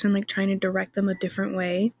one person like trying to direct them a different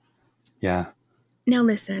way. Yeah. Now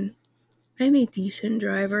listen, I'm a decent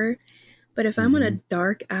driver, but if I'm on a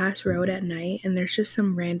dark ass road at night and there's just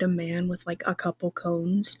some random man with like a couple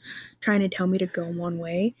cones trying to tell me to go one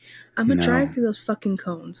way, I'm gonna drive through those fucking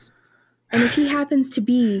cones. And if he happens to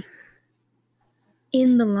be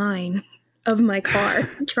in the line of my car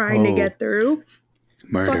trying to get through,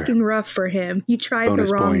 murder. Fucking rough for him. You tried bonus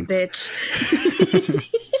the wrong points. Bitch.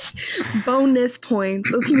 Bonus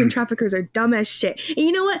points. Those human traffickers are dumb as shit. And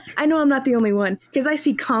you know what? I know I'm not the only one, because I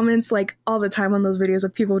see comments like all the time on those videos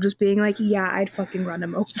of people just being like, yeah, I'd fucking run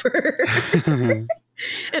him over.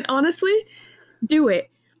 And honestly, do it.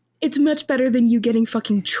 It's much better than you getting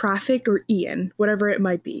fucking trafficked or eaten, whatever it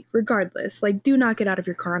might be. Regardless, like, do not get out of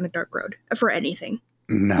your car on a dark road for anything.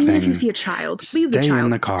 Nothing. Even if you see a child, leave the child. Stay in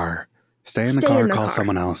the car. Stay in the car, call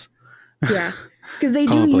someone else. Yeah. Because they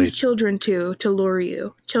do use children too to lure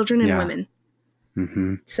you. Children and women.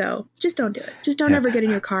 Mm-hmm. So just don't do it. Just don't ever get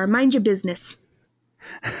in your car. Mind your business.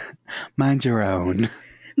 Mind your own.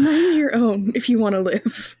 Mind your own if you want to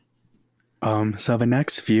live. So the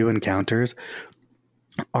next few encounters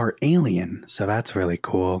are alien. So that's really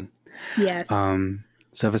cool. Yes.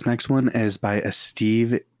 So this next one is by a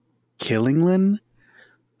Steve Killinglin.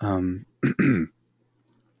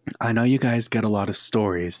 I know you guys get a lot of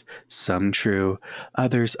stories, some true,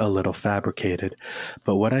 others a little fabricated,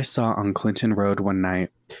 but what I saw on Clinton Road one night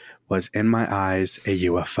was, in my eyes, a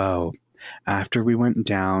UFO. After we went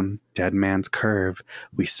down Dead Man's Curve,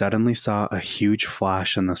 we suddenly saw a huge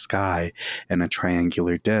flash in the sky and a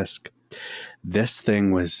triangular disc. This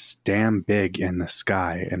thing was damn big in the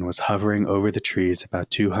sky and was hovering over the trees about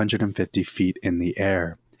 250 feet in the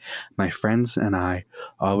air. My friends and I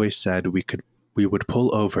always said we would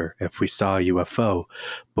pull over if we saw a UFO,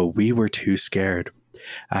 but we were too scared.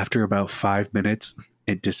 After about 5 minutes,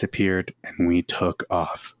 it disappeared and we took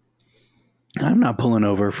off. I'm not pulling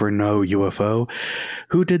over for no UFO.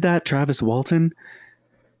 Who did that? Travis Walton?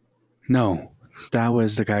 No, that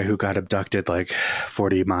was the guy who got abducted like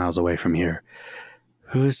 40 miles away from here.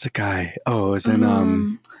 Who is the guy? Oh, it was in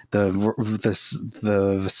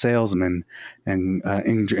the salesman and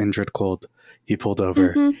Indrid Cold. He pulled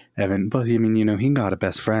over Evan, but I mean, you know, he got a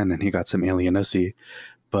best friend and he got some alien pussy,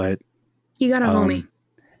 but he got a homie.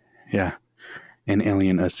 Yeah, in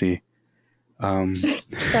Alien Ussy.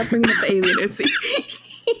 Stop bringing up the alien Ussy.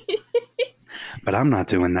 But I'm not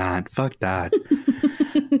doing that. Fuck that.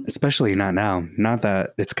 Especially not now. Not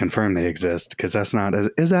that it's confirmed they exist, because that's not.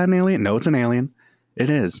 Is that an alien? No, it's an alien. It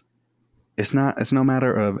is. It's not. It's no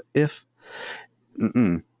matter of if.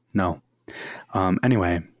 No.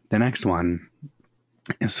 Anyway, the next one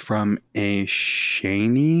is from a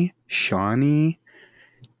Shawnee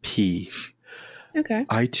P. Okay.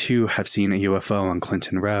 I too have seen a UFO on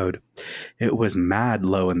Clinton Road. It was mad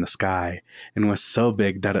low in the sky and was so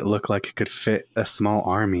big that it looked like it could fit a small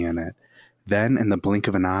army in it. Then, in the blink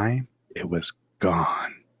of an eye, it was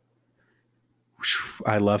gone.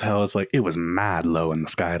 I love how it's like, it was mad low in the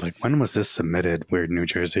sky. Like, when was this submitted, Weird New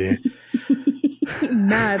Jersey?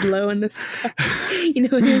 Mad low in the sky. You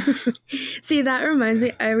know what I mean? See, that reminds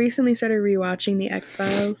me, I recently started rewatching The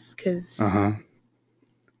X-Files, because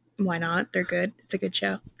why not? They're good. It's a good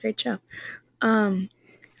show. Great show.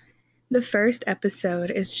 The first episode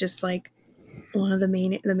is just like one of the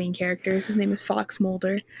main characters. His name is Fox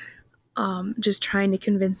Mulder. Just trying to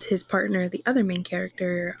convince his partner, the other main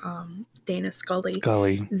character, Dana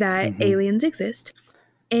Scully, that aliens exist.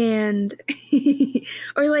 And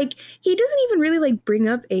or like, he doesn't even really like bring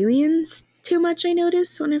up aliens too much, I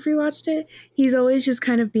noticed whenever we watched it. He's always just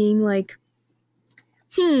kind of being like,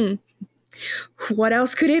 what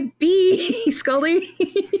else could it be, Scully?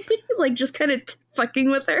 Like, just kind of fucking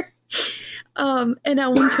with her. And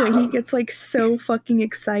at one point he gets like so fucking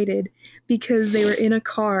excited because they were in a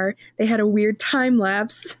car. They had a weird time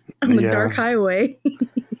lapse on the dark highway.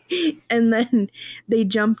 And then they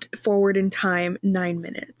jumped forward in time 9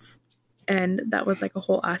 minutes. And that was like a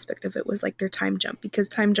whole aspect of it, was like their time jump, because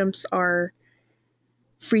time jumps are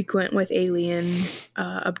frequent with alien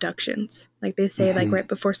abductions. Like they say, like right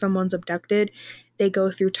before someone's abducted, they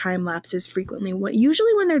go through time lapses frequently.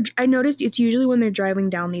 I noticed it's usually when they're driving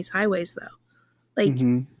down these highways, though. Like,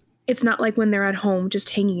 it's not like when they're at home just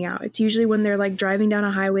hanging out. It's usually when they're like driving down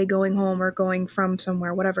a highway, going home or going from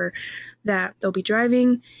somewhere, whatever, that they'll be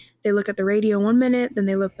driving. They look at the radio 1 minute, then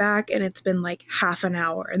they look back and it's been like half an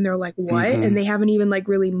hour and they're like, what? And they haven't even like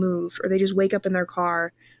really moved, or they just wake up in their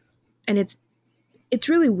car and it's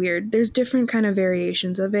really weird. There's different kind of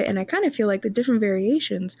variations of it. And I kind of feel like the different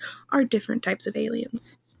variations are different types of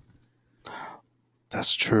aliens.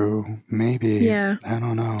 That's true. Maybe. Yeah. I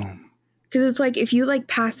don't know. Because it's like, if you like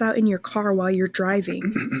pass out in your car while you're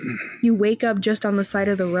driving, you wake up just on the side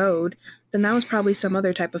of the road, then that was probably some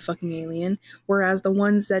other type of fucking alien. Whereas the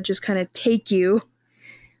ones that just kind of take you,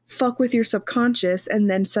 fuck with your subconscious, and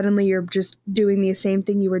then suddenly you're just doing the same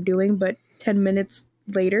thing you were doing, but 10 minutes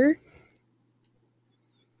later,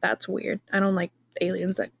 that's weird. I don't like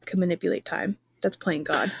aliens that can manipulate time. That's playing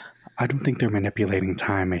God. I don't think they're manipulating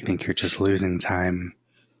time. I think you're just losing time.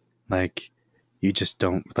 Like, you just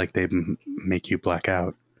don't, like, they make you black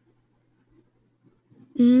out.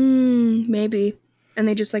 Maybe. And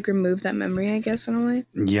they just like remove that memory, I guess, in a way.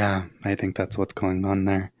 Yeah, I think that's what's going on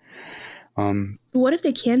there. What if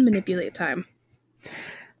they can manipulate time?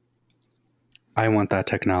 I want that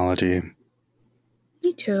technology.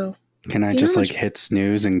 Me too. Can I just like hit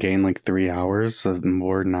snooze and gain like 3 hours of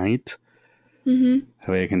more night? That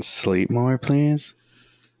way I can sleep more, please?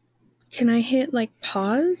 Can I hit like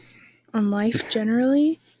pause on life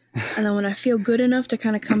generally? And then when I feel good enough to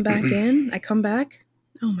kind of come back in, I come back?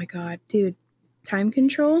 Oh my god, dude. Time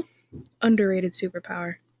control? Underrated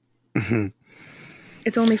superpower.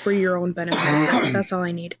 It's only for your own benefit. That's all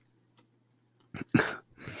I need.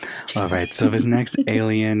 All right, so this next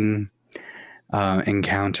alien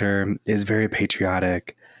encounter is very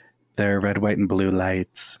patriotic. They're red, white, and blue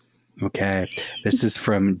lights. Okay, this is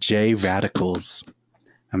from J Radicals.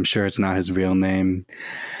 I'm sure it's not his real name.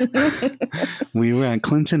 We were at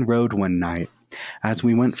Clinton Road one night. As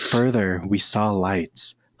we went further, we saw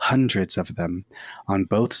lights, hundreds of them, on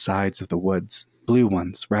both sides of the woods. Blue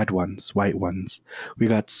ones, red ones, white ones. We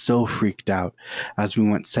got so freaked out as we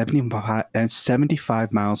went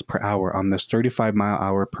 75 miles per hour on this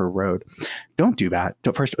 35-mile-an-hour per road. Don't do that.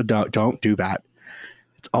 Don't do that.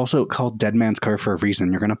 It's also called Dead Man's Curve for a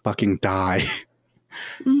reason. You're gonna fucking die.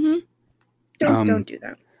 Don't do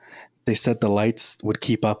that. They said the lights would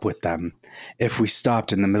keep up with them. If we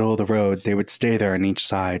stopped in the middle of the road, they would stay there on each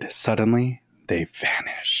side. Suddenly, they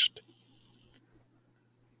vanished.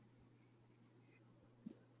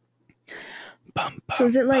 So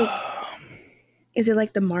is it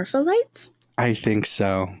like the Marfa lights? I think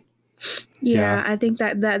so. Yeah. I think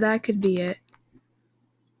that could be it.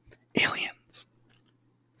 Aliens.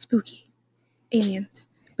 Spooky. Aliens.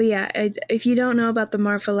 But yeah, if you don't know about the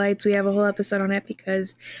Marfa lights, we have a whole episode on it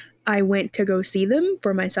because I went to go see them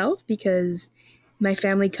for myself because my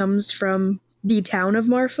family comes from the town of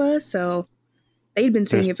Marfa, so they'd been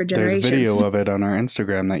seeing it for generations. There's video of it on our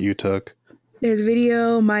Instagram that you took. There's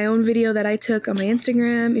video, my own video that I took on my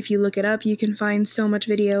Instagram. If you look it up, you can find so much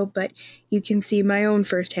video, but you can see my own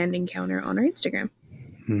firsthand encounter on our Instagram.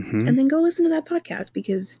 Mm-hmm. And then go listen to that podcast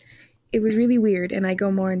because it was really weird, and I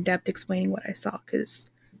go more in depth explaining what I saw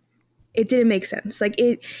because it didn't make sense. Like,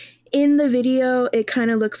 it in the video, it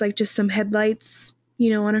kind of looks like just some headlights,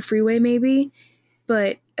 on a freeway maybe.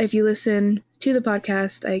 But if you listen to the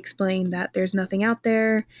podcast, I explain that there's nothing out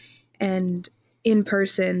there, and in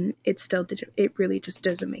person, it really just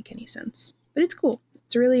doesn't make any sense. But it's cool.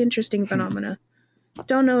 It's a really interesting phenomena.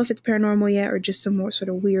 Don't know if it's paranormal yet or just some more sort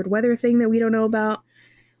of weird weather thing that we don't know about,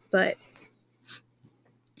 but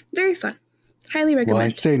very fun. Highly recommend. Well,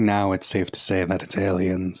 I'd say now it's safe to say that it's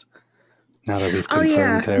aliens. Now that we've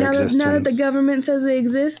confirmed their existence. Now that the government says they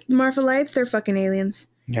exist, Marfa Lights, they're fucking aliens.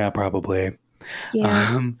 Yeah, probably.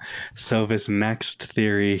 Yeah. So this next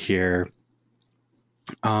theory here,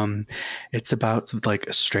 it's about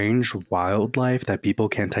like strange wildlife that people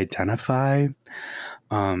can't identify.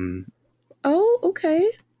 Oh,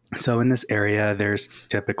 okay. So in this area, there's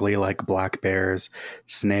typically like black bears,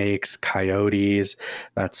 snakes, coyotes,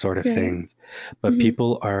 that sort of things. But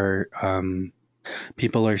people are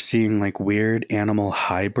seeing like weird animal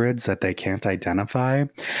hybrids that they can't identify.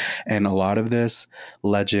 And a lot of this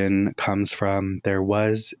legend comes from, there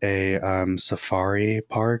was a safari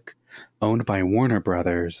park owned by Warner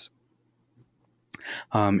Brothers.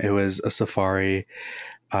 It was a safari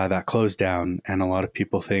that closed down, and a lot of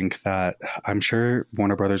people think that, I'm sure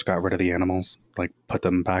Warner Brothers got rid of the animals, like put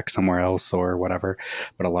them back somewhere else or whatever,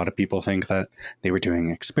 but a lot of people think that they were doing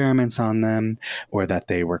experiments on them or that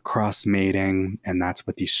they were cross-mating, and that's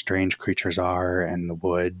what these strange creatures are in the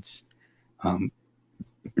woods.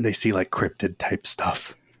 They see like cryptid type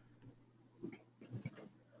stuff.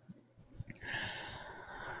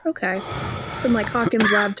 Okay. Some like Hawkins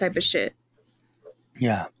Lab type of shit.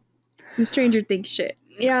 Yeah. Some Stranger Things shit.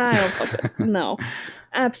 Yeah, I don't fuck with no.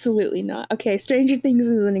 Absolutely not. Okay, Stranger Things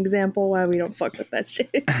is an example why we don't fuck with that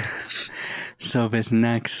shit. So this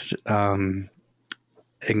next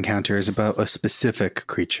encounter is about a specific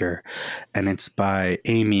creature, and it's by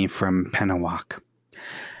Amy from Penawak.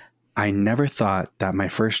 I never thought that my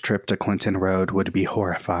first trip to Clinton Road would be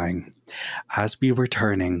horrifying. As we were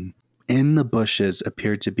turning, in the bushes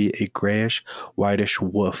appeared to be a grayish, whitish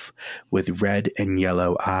wolf with red and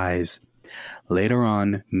yellow eyes. Later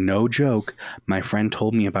on, no joke, my friend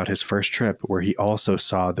told me about his first trip where he also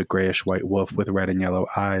saw the grayish white wolf with red and yellow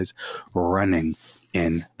eyes running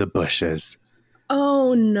in the bushes.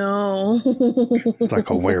 Oh no. It's like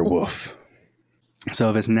a werewolf.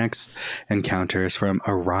 So this next encounter is from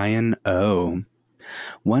Orion O.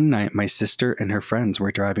 One night, my sister and her friends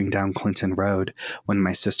were driving down Clinton Road when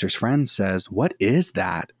my sister's friend says, "What is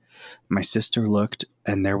that?" My sister looked,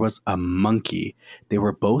 and there was a monkey. They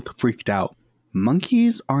were both freaked out.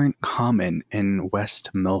 Monkeys aren't common in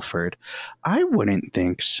West Milford. I wouldn't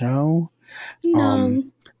think so. No.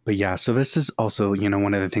 But yeah, so this is also,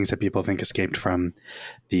 one of the things that people think escaped from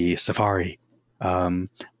the safari.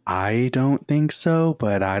 I don't think so,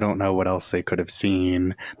 but I don't know what else they could have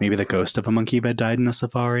seen. Maybe the ghost of a monkey that died in the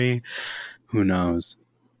safari. Who knows?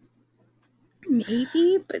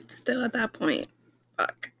 Maybe, but still at that point,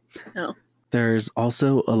 fuck. No. There's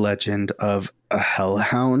also a legend of a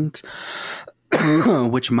hellhound,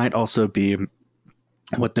 which might also be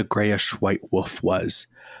what the grayish white wolf was.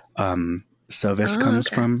 So this comes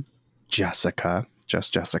from Jessica,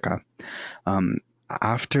 just Jessica.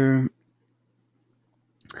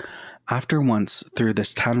 After once through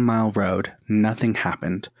this 10-mile road, nothing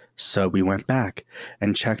happened. So we went back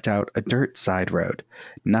and checked out a dirt side road.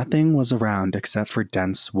 Nothing was around except for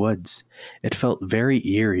dense woods. It felt very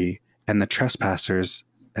eerie, and the trespassers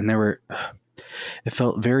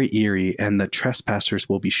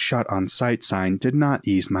will be shut on sight sign did not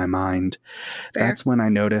ease my mind. Fair. That's when I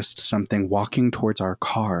noticed something walking towards our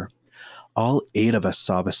car. All 8 of us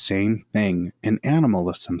saw the same thing, an animal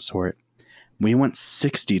of some sort. We went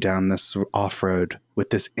 60 down this off-road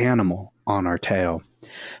with this animal on our tail.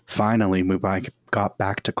 Finally, we got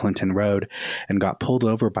back to Clinton Road and got pulled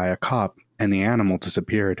over by a cop, and the animal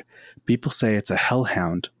disappeared. People say it's a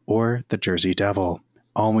hellhound or the Jersey Devil.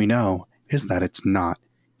 All we know is that it's not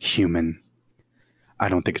human. I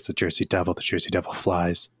don't think it's the Jersey Devil. The Jersey Devil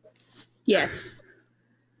flies. Yes.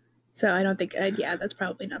 So I don't think, that's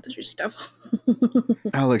probably not the Jersey Devil.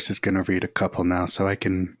 Alex is going to read a couple now so I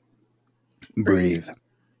can breathe.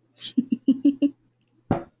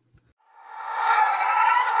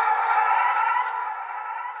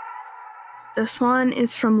 This one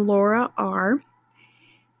is from Laura R.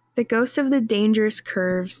 The ghosts of the dangerous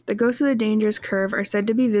curves. The ghosts of the dangerous curve are said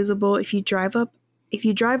to be visible if you drive up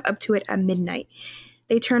to it at midnight.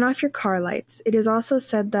 They turn off your car lights. It is also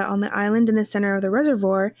said that on the island in the center of the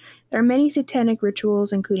reservoir, there are many satanic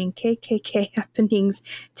rituals, including KKK happenings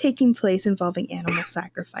taking place involving animal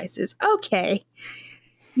sacrifices. Okay.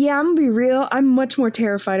 Yeah, I'm gonna be real. I'm much more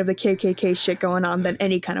terrified of the KKK shit going on than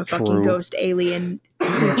any kind of fucking ghost alien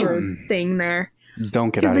creature thing there.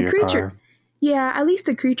 Don't get out of your car. Yeah, at least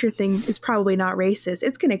the creature thing is probably not racist.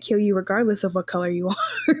 It's gonna kill you regardless of what color you are.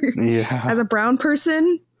 Yeah. As a brown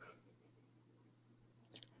person,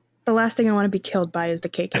 the last thing I want to be killed by is the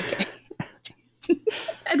KKK.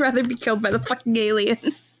 I'd rather be killed by the fucking alien.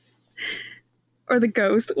 Or the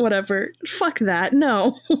ghost, whatever. Fuck that.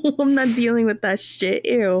 No. I'm not dealing with that shit.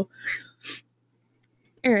 Ew.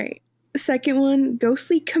 Alright. Second one,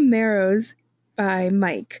 Ghostly Camaros by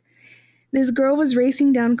Mike. This girl was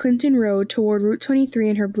racing down Clinton Road toward Route 23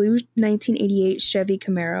 in her blue 1988 Chevy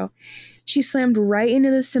Camaro. She slammed right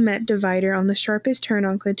into the cement divider on the sharpest turn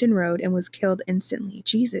on Clinton Road and was killed instantly.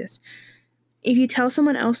 Jesus. If you tell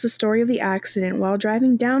someone else the story of the accident while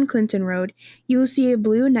driving down Clinton Road, you will see a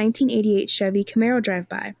blue 1988 Chevy Camaro drive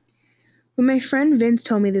by. When my friend Vince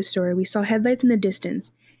told me this story, we saw headlights in the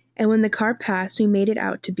distance, and when the car passed, we made it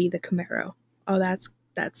out to be the Camaro. Oh, that's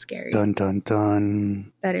scary. Dun, dun,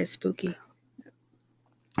 dun. That is spooky.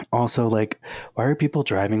 Also, like, why are people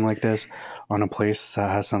driving like this on a place that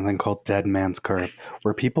has something called Dead Man's Curve,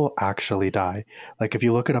 where people actually die? Like, if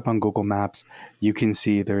you look it up on Google Maps, you can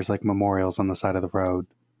see there's, like, memorials on the side of the road.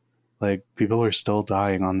 Like, people are still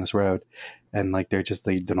dying on this road, and, like, they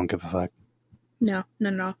don't give a fuck. No,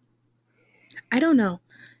 not at all. I don't know.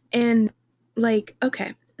 And, like,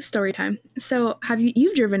 okay, story time. So,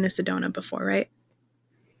 you've driven to Sedona before, right?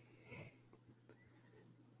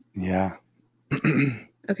 Yeah.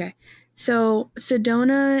 Okay. So,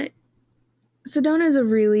 Sedona is a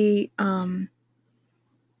really,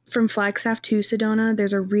 from Flagstaff to Sedona,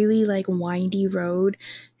 there's a really, like, windy road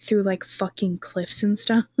through, like, fucking cliffs and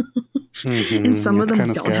stuff. Mm-hmm. And some of them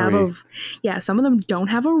don't scary. some of them don't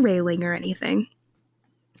have a railing or anything.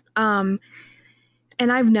 And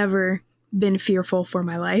I've never been fearful for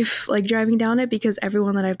my life, like, driving down it, because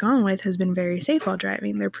everyone that I've gone with has been very safe while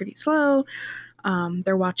driving. They're pretty slow.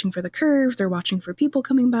 They're watching for the curves. They're watching for people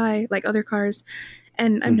coming by, like other cars.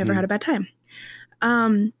 And I've never had a bad time.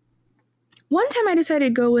 One time I decided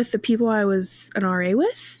to go with the people I was an RA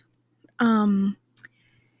with. And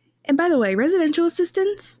by the way, residential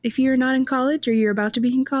assistants, if you're not in college or you're about to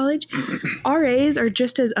be in college, RAs are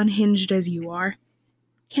just as unhinged as you are.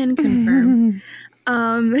 Can confirm.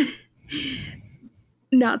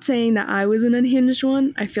 Not saying that I was an unhinged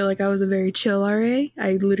one. I feel like I was a very chill RA.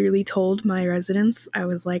 I literally told my residents, I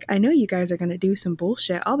was like, I know you guys are going to do some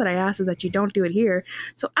bullshit. All that I ask is that you don't do it here,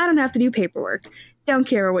 so I don't have to do paperwork. Don't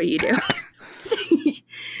care what you do.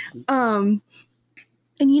 And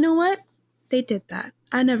you know what? They did that.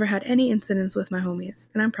 I never had any incidents with my homies,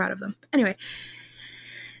 and I'm proud of them. Anyway,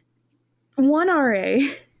 one RA,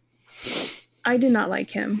 I did not like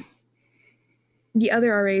him. The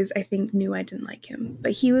other RAs, I think, knew I didn't like him,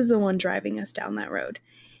 but he was the one driving us down that road.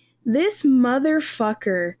 This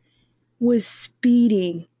motherfucker was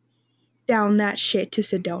speeding down that shit to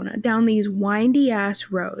Sedona, down these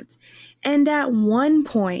windy-ass roads. And at one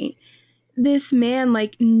point, this man,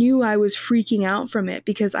 like, knew I was freaking out from it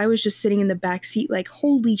because I was just sitting in the back seat like,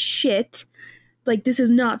 holy shit. Like, this is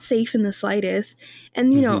not safe in the slightest.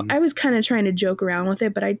 And, you know, I was kind of trying to joke around with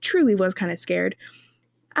it, but I truly was kind of scared.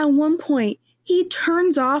 At one point, he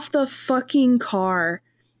turns off the fucking car.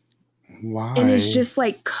 Why? And is just,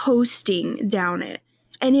 like, coasting down it.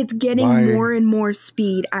 And it's getting more and more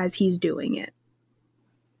speed as he's doing it.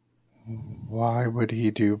 Why would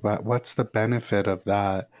he do that? What's the benefit of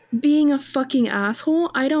that? Being a fucking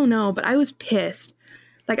asshole? I don't know, but I was pissed.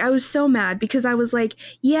 Like, I was so mad because I was like,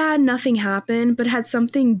 yeah, nothing happened, but had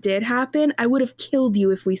something did happen, I would have killed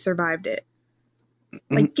you if we survived it.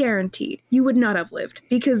 Like, guaranteed. You would not have lived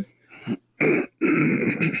because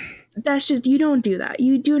that's just, you don't do that.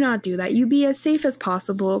 You do not do that. You be as safe as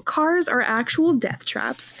possible. Cars are actual death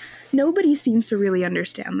traps. Nobody seems to really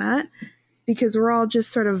understand that because we're all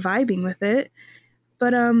just sort of vibing with it.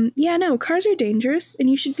 But, yeah, no, cars are dangerous and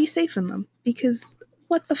you should be safe in them because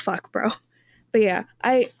what the fuck, bro? But yeah,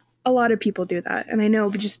 a lot of people do that. And I know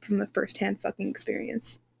just from the firsthand fucking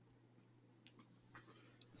experience.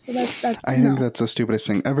 So that's I think that's the stupidest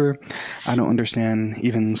thing ever. I don't understand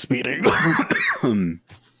even speeding.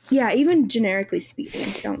 Yeah, even generically speeding.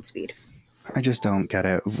 Don't speed. I just don't get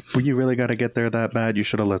it. You really got to get there that bad? You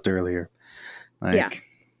should have left earlier. Like, yeah.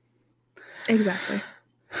 Exactly.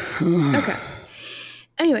 Okay.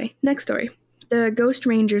 Anyway, next story. The Ghost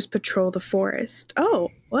Rangers patrol the forest. Oh,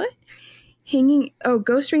 what?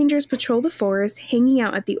 Ghost Rangers patrol the forest. Hanging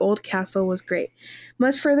out at the old castle was great.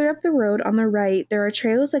 Much further up the road on the right, there are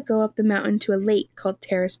trails that go up the mountain to a lake called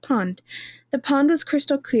Terrace Pond. The pond was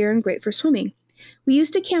crystal clear and great for swimming. We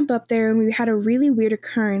used to camp up there, and we had a really weird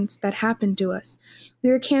occurrence that happened to us. We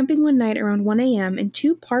were camping one night around 1 a.m., and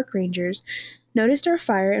 2 park rangers noticed our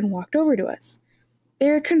fire and walked over to us. They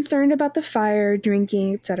were concerned about the fire,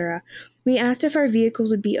 drinking, etc. We asked if our vehicles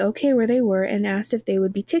would be okay where they were and asked if they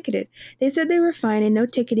would be ticketed. They said they were fine and no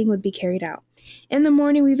ticketing would be carried out. In the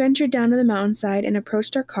morning, we ventured down to the mountainside and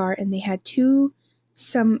approached our car, and they had 2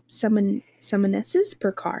 summonesses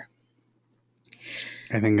per car.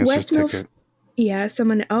 I think it's just ticket. Yeah,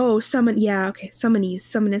 summonesses,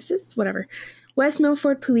 whatever. West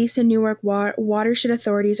Milford Police and Newark Watershed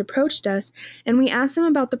Authorities approached us, and we asked them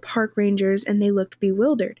about the park rangers, and they looked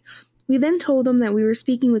bewildered. We then told them that we were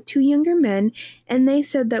speaking with 2 younger men, and they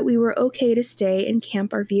said that we were okay to stay and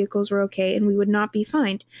camp, our vehicles were okay, and we would not be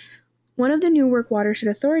fined. One of the Newark Watershed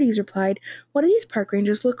Authorities replied, "What do these park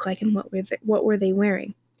rangers look like, and what were they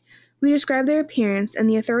wearing?" We described their appearance, and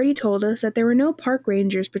the authority told us that there were no park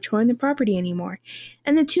rangers patrolling the property anymore,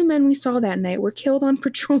 and the 2 men we saw that night were killed on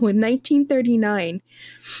patrol in 1939.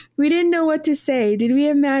 We didn't know what to say. Did we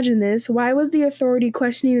imagine this? Why was the authority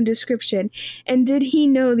questioning the description? And did he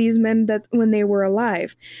know these men that when they were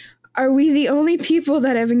alive? Are we the only people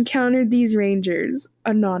that have encountered these rangers?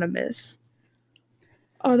 Anonymous.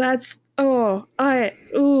 Oh, that's... I'd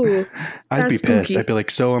be spooky. pissed. I'd be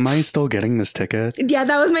like, so am I still getting this ticket? Yeah,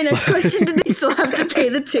 that was my next question. Did they still have to pay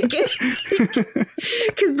the ticket?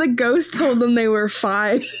 Because the ghost told them they were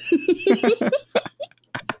fine.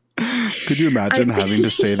 Could you imagine having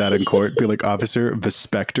to say that in court? Be like, officer, the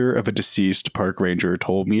specter of a deceased park ranger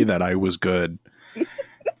told me that I was good.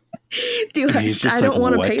 Dude, I don't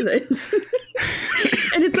want to pay this.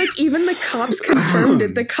 And it's like, even the cops confirmed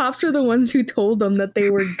it. The cops are the ones who told them that they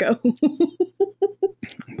were ghosts.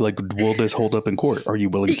 Like, will this hold up in court? Are you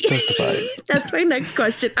willing to testify? That's my next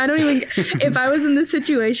question. If I was in this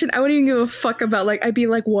situation, I wouldn't even give a fuck about, like, I'd be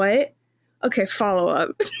like, what? Okay, follow up.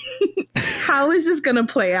 How is this gonna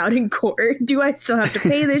play out in court? Do I still have to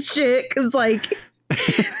pay this shit? Because, like,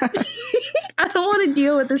 I don't want to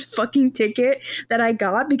deal with this fucking ticket that I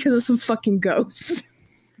got because of some fucking ghosts.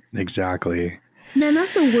 Exactly. Man,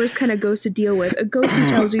 that's the worst kind of ghost to deal with. A ghost who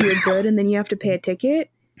tells you you're good and then you have to pay a ticket.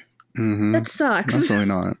 Mm-hmm. That sucks. Absolutely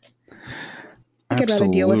not. I could rather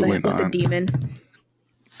deal with a demon.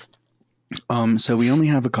 So we only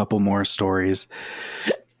have a couple more stories.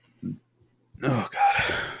 Oh,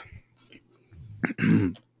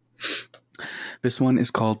 God. This one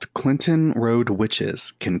is called Clinton Road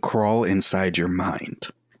Witches Can Crawl Inside Your Mind.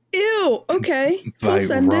 Ew, okay. By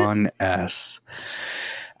Ron S.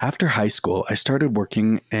 After high school, I started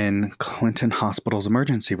working in Clinton Hospital's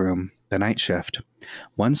emergency room, the night shift.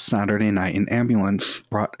 One Saturday night, an ambulance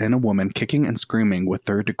brought in a woman kicking and screaming with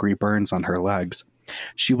third-degree burns on her legs.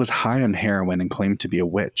 She was high on heroin and claimed to be a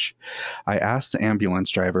witch. I asked the ambulance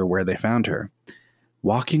driver where they found her.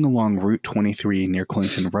 Walking along Route 23 near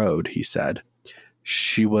Clinton Road, he said.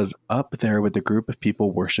 She was up there with a group of people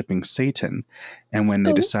worshiping Satan, and when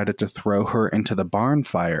they decided to throw her into the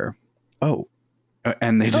bonfire...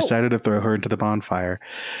 decided to throw her into the bonfire.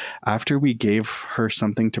 After we gave her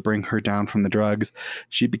something to bring her down from the drugs,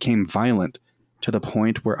 she became violent to the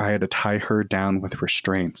point where I had to tie her down with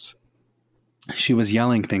restraints. She was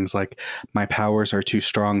yelling things like, "My powers are too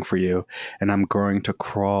strong for you, and I'm going to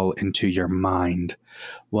crawl into your mind."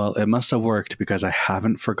 Well, it must have worked because I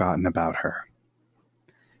haven't forgotten about her.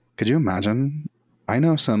 Could you imagine? I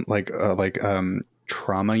know some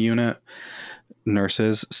trauma unit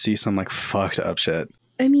nurses see some like fucked up shit.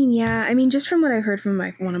 I mean, yeah. I mean, just from what I heard from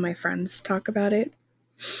one of my friends talk about it,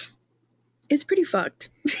 it's pretty fucked.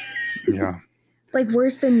 Yeah. Like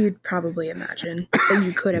worse than you'd probably imagine, than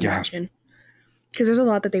you could imagine. Because there's a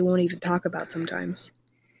lot that they won't even talk about sometimes.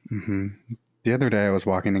 Mm-hmm. The other day I was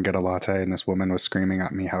walking to get a latte and this woman was screaming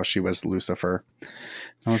at me how she was Lucifer.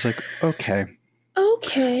 I was like, okay.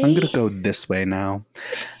 I'm going to go this way now.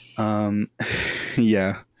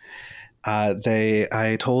 Yeah.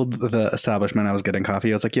 I told the establishment I was getting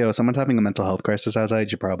coffee. I was like, yo, someone's having a mental health crisis outside. You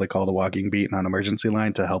should probably call the Walking Beat non-emergency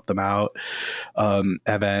line to help them out. And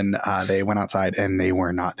then they went outside and they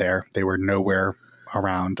were not there. They were nowhere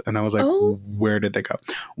around. And I was like, where did they go?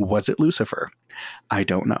 Was it Lucifer? I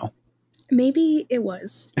don't know. Maybe it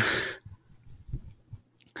was.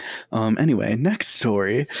 Anyway, next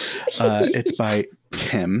story. It's by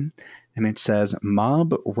Tim. And it says,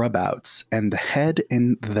 Mob Rubouts and the Head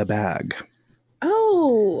in the Bag.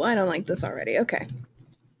 Oh, I don't like this already. Okay.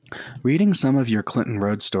 Reading some of your Clinton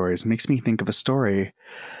Road stories makes me think of a story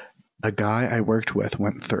a guy I worked with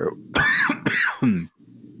went through.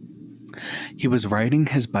 He was riding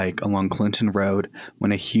his bike along Clinton Road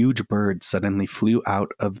when a huge bird suddenly flew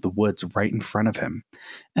out of the woods right in front of him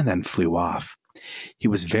and then flew off. He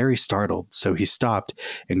was very startled, so he stopped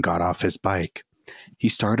and got off his bike. He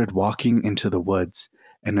started walking into the woods,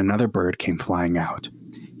 and another bird came flying out.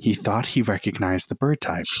 He thought he recognized the bird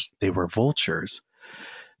type. They were vultures.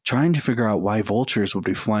 Trying to figure out why vultures would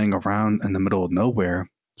be flying around in the middle of nowhere,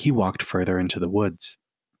 he walked further into the woods.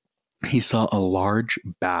 He saw a large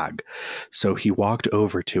bag, so he walked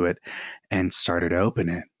over to it and started to open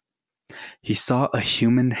it. He saw a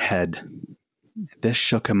human head. This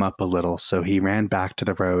shook him up a little, so he ran back to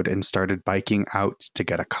the road and started biking out to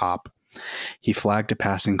get a cop. He flagged a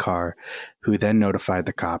passing car, who then notified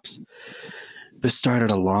the cops. This started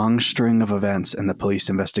a long string of events in the police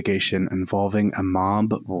investigation involving a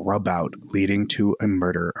mob rub-out leading to a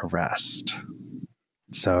murder arrest.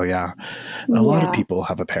 So, yeah, a lot of people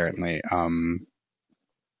have apparently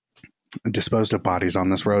disposed of bodies on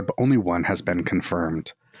this road, but only one has been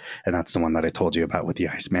confirmed, and that's the one that I told you about with the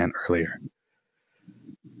Iceman earlier.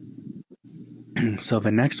 So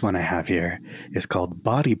the next one I have here is called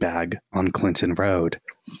Body Bag on Clinton Road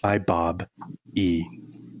by Bob E.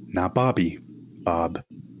 Not Bobby, Bob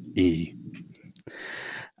E.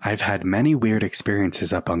 I've had many weird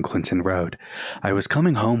experiences up on Clinton Road. I was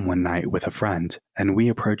coming home one night with a friend, and we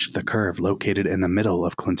approached the curve located in the middle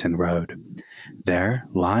of Clinton Road. There,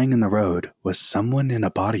 lying in the road, was someone in a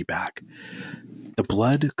body bag. The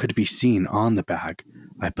blood could be seen on the bag.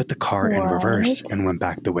 I put the car in reverse and went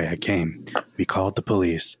back the way I came. We called the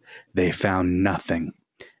police. They found nothing.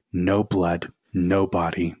 No blood, no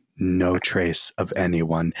body, no trace of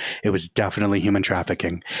anyone. It was definitely human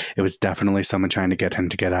trafficking. It was definitely someone trying to get him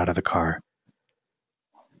to get out of the car.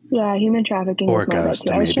 Yeah, human trafficking. Or ghost,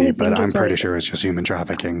 maybe, but I'm pretty sure it's just human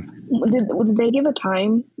trafficking. Did they give a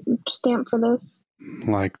time stamp for this?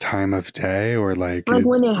 Like time of day or like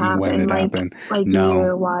when it happened? When it happened? Like no.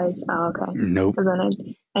 year-wise? Oh, okay. Nope. Because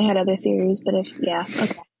then I had other theories, but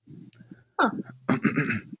okay. Huh.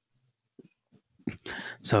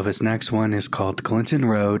 So this next one is called Clinton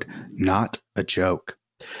Road, Not a Joke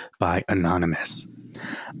by Anonymous.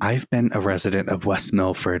 I've been a resident of West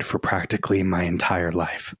Milford for practically my entire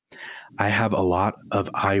life. I have a lot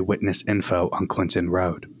of eyewitness info on Clinton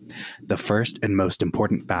Road. The first and most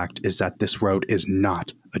important fact is that this road is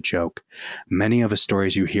not a joke. Many of the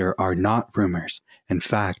stories you hear are not rumors. In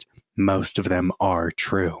fact, most of them are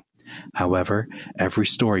true. However, every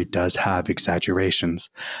story does have exaggerations.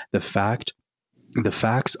 The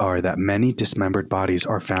facts are that many dismembered bodies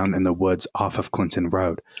are found in the woods off of Clinton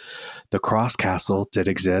Road. The Cross Castle did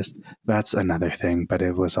exist. That's another thing, but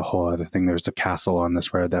it was a whole other thing. There was a castle on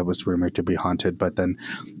this road that was rumored to be haunted, but then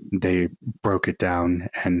they broke it down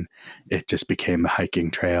and it just became a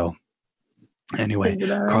hiking trail. Anyway,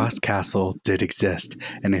 Cross Castle did exist,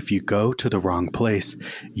 and if you go to the wrong place,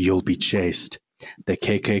 you'll be chased. The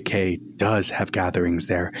KKK does have gatherings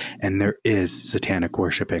there, and there is satanic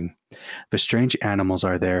worshiping. The strange animals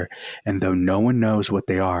are there, and though no one knows what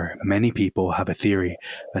they are, many people have a theory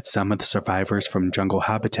that some of the survivors from Jungle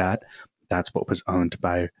Habitat, that's what was owned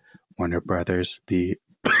by Warner Brothers, the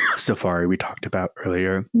safari we talked about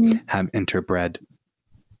earlier, have interbred.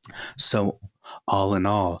 So, all in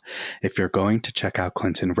all, if you're going to check out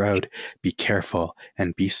Clinton Road, be careful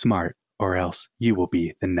and be smart, or else you will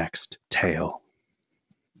be the next tale.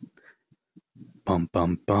 Bum,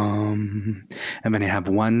 bum, bum. And then I have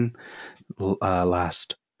one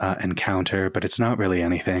last encounter, but it's not really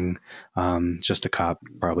anything. Just a cop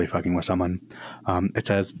probably fucking with someone. It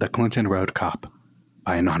says, The Clinton Road Cop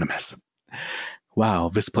by Anonymous. Wow,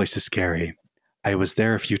 this place is scary. I was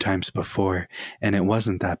there a few times before, and it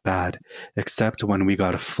wasn't that bad, except when we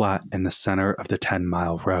got a flat in the center of the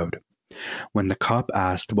 10-mile road. When the cop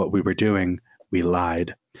asked what we were doing, we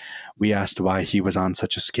lied. We asked why he was on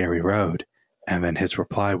such a scary road. And then his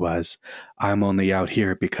reply was, I'm only out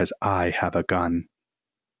here because I have a gun.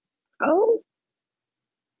 Oh.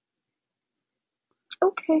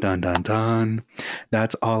 Okay. Dun, dun, dun.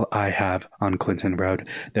 That's all I have on Clinton Road.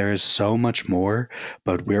 There is so much more,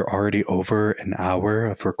 but we're already over an hour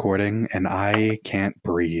of recording, and I can't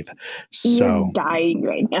breathe. So he's dying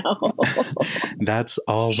right now. That's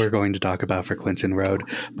all we're going to talk about for Clinton Road,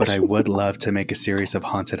 but I would love to make a series of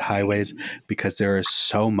haunted highways because there is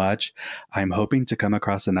so much. I'm hoping to come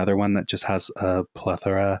across another one that just has a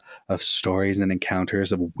plethora of stories and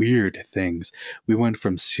encounters of weird things. We went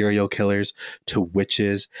from serial killers to witches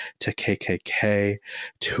witches to KKK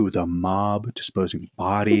to the mob disposing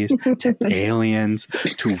bodies to aliens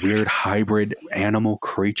to weird hybrid animal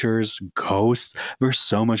creatures, ghosts. There's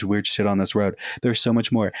so much weird shit on this road. There's so much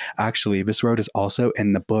more. Actually, this road is also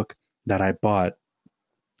in the book that I bought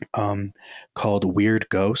called Weird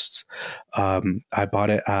Ghosts. I bought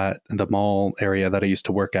it at the mall area that I used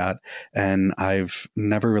to work at, and I've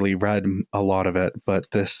never really read a lot of it, but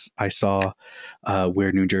I saw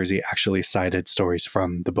Weird New Jersey actually cited stories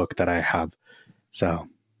from the book that I have. So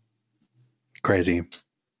crazy.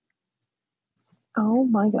 Oh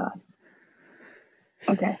my God.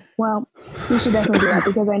 Okay, well, we should definitely do that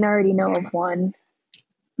because I already know of one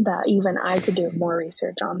that even I could do more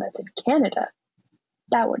research on that's in Canada.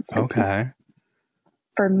 That would okay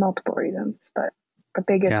for multiple reasons, but the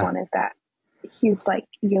biggest one is that he's like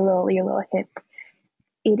your little hint.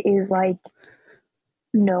 It is like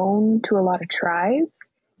known to a lot of tribes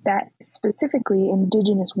that specifically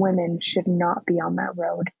Indigenous women should not be on that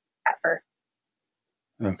road ever.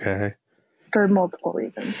 Okay. For multiple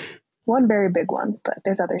reasons. One very big one, but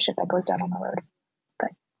there's other shit that goes down on the road.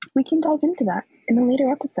 But we can dive into that in a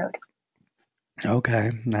later episode.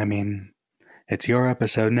 Okay. I mean, it's your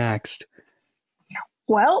episode next.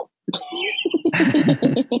 Well,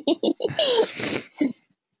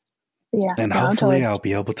 yeah. And hopefully I'll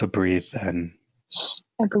be able to breathe then.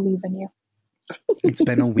 I believe in you. It's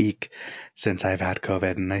been a week since I've had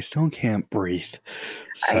COVID and I still can't breathe.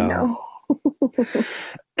 So. I know.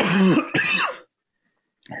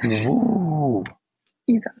 Ooh.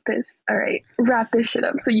 You got this. All right. Wrap this shit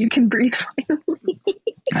up so you can breathe finally.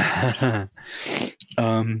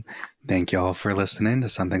 Thank you all for listening to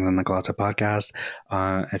Something in the Closet podcast.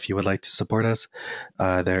 If you would like to support us,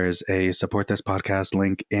 there's a support this podcast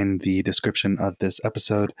link in the description of this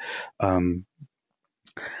episode.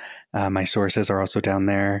 My sources are also down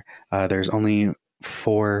there. There's only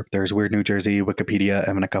 4. There's Weird New Jersey, Wikipedia,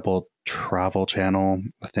 and a couple travel channel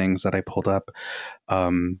things that I pulled up.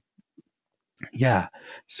 Yeah.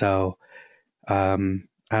 So,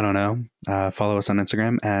 I don't know. Follow us on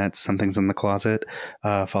Instagram at Something's in the Closet.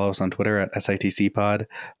 Follow us on Twitter at SITC Pod.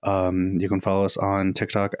 You can follow us on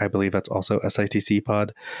TikTok. I believe that's also SITC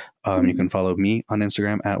Pod. You can follow me on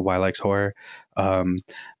Instagram at YLikesHorror.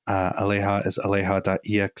 Aleha is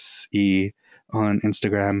aleha.exe on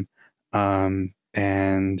Instagram.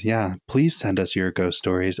 And yeah, please send us your ghost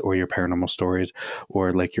stories or your paranormal stories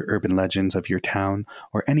or like your urban legends of your town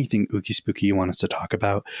or anything ooky spooky you want us to talk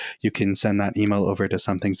about. You can send that email over to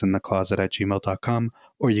somethingsinthecloset@gmail.com,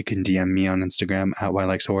 or you can DM me on Instagram at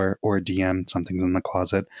YLikesHorror or DM Something's in the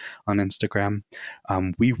Closet on Instagram.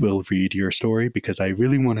 We will read your story because I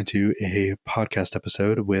really want to do a podcast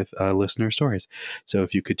episode with listener stories. So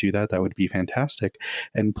if you could do that, that would be fantastic.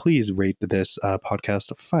 And please rate this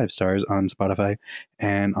podcast 5 stars on Spotify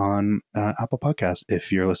and on Apple Podcasts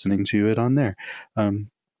if you're listening to it on there.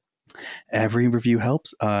 Every review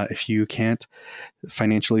helps. If you can't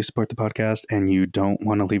financially support the podcast and you don't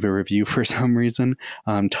want to leave a review for some reason,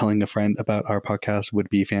 telling a friend about our podcast would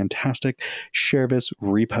be fantastic. Share this,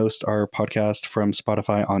 repost our podcast from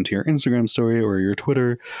Spotify onto your Instagram story or your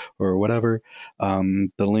Twitter or whatever. The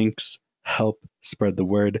links help spread the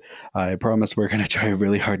word. I promise we're going to try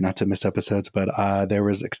really hard not to miss episodes, but there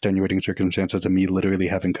was extenuating circumstances of me literally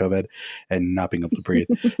having COVID and not being able to breathe.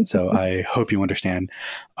 So I hope you understand.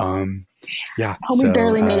 Yeah. We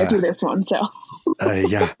barely made it through this one, so.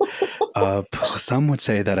 Yeah. Some would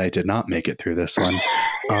say that I did not make it through this one.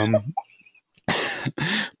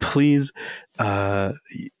 Please, I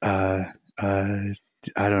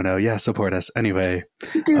don't know. Yeah, support us. Anyway,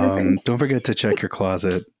 don't forget to check your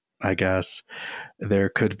closet. I guess there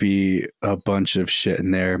could be a bunch of shit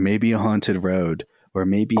in there. Maybe a haunted road, or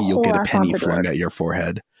maybe you'll get a penny flung at your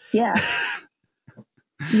forehead. Yeah.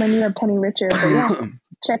 Then you're a penny richer. But yeah,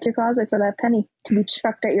 check your closet for that penny to be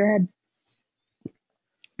chucked at your head.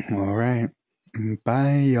 All right.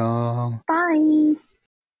 Bye, y'all. Bye.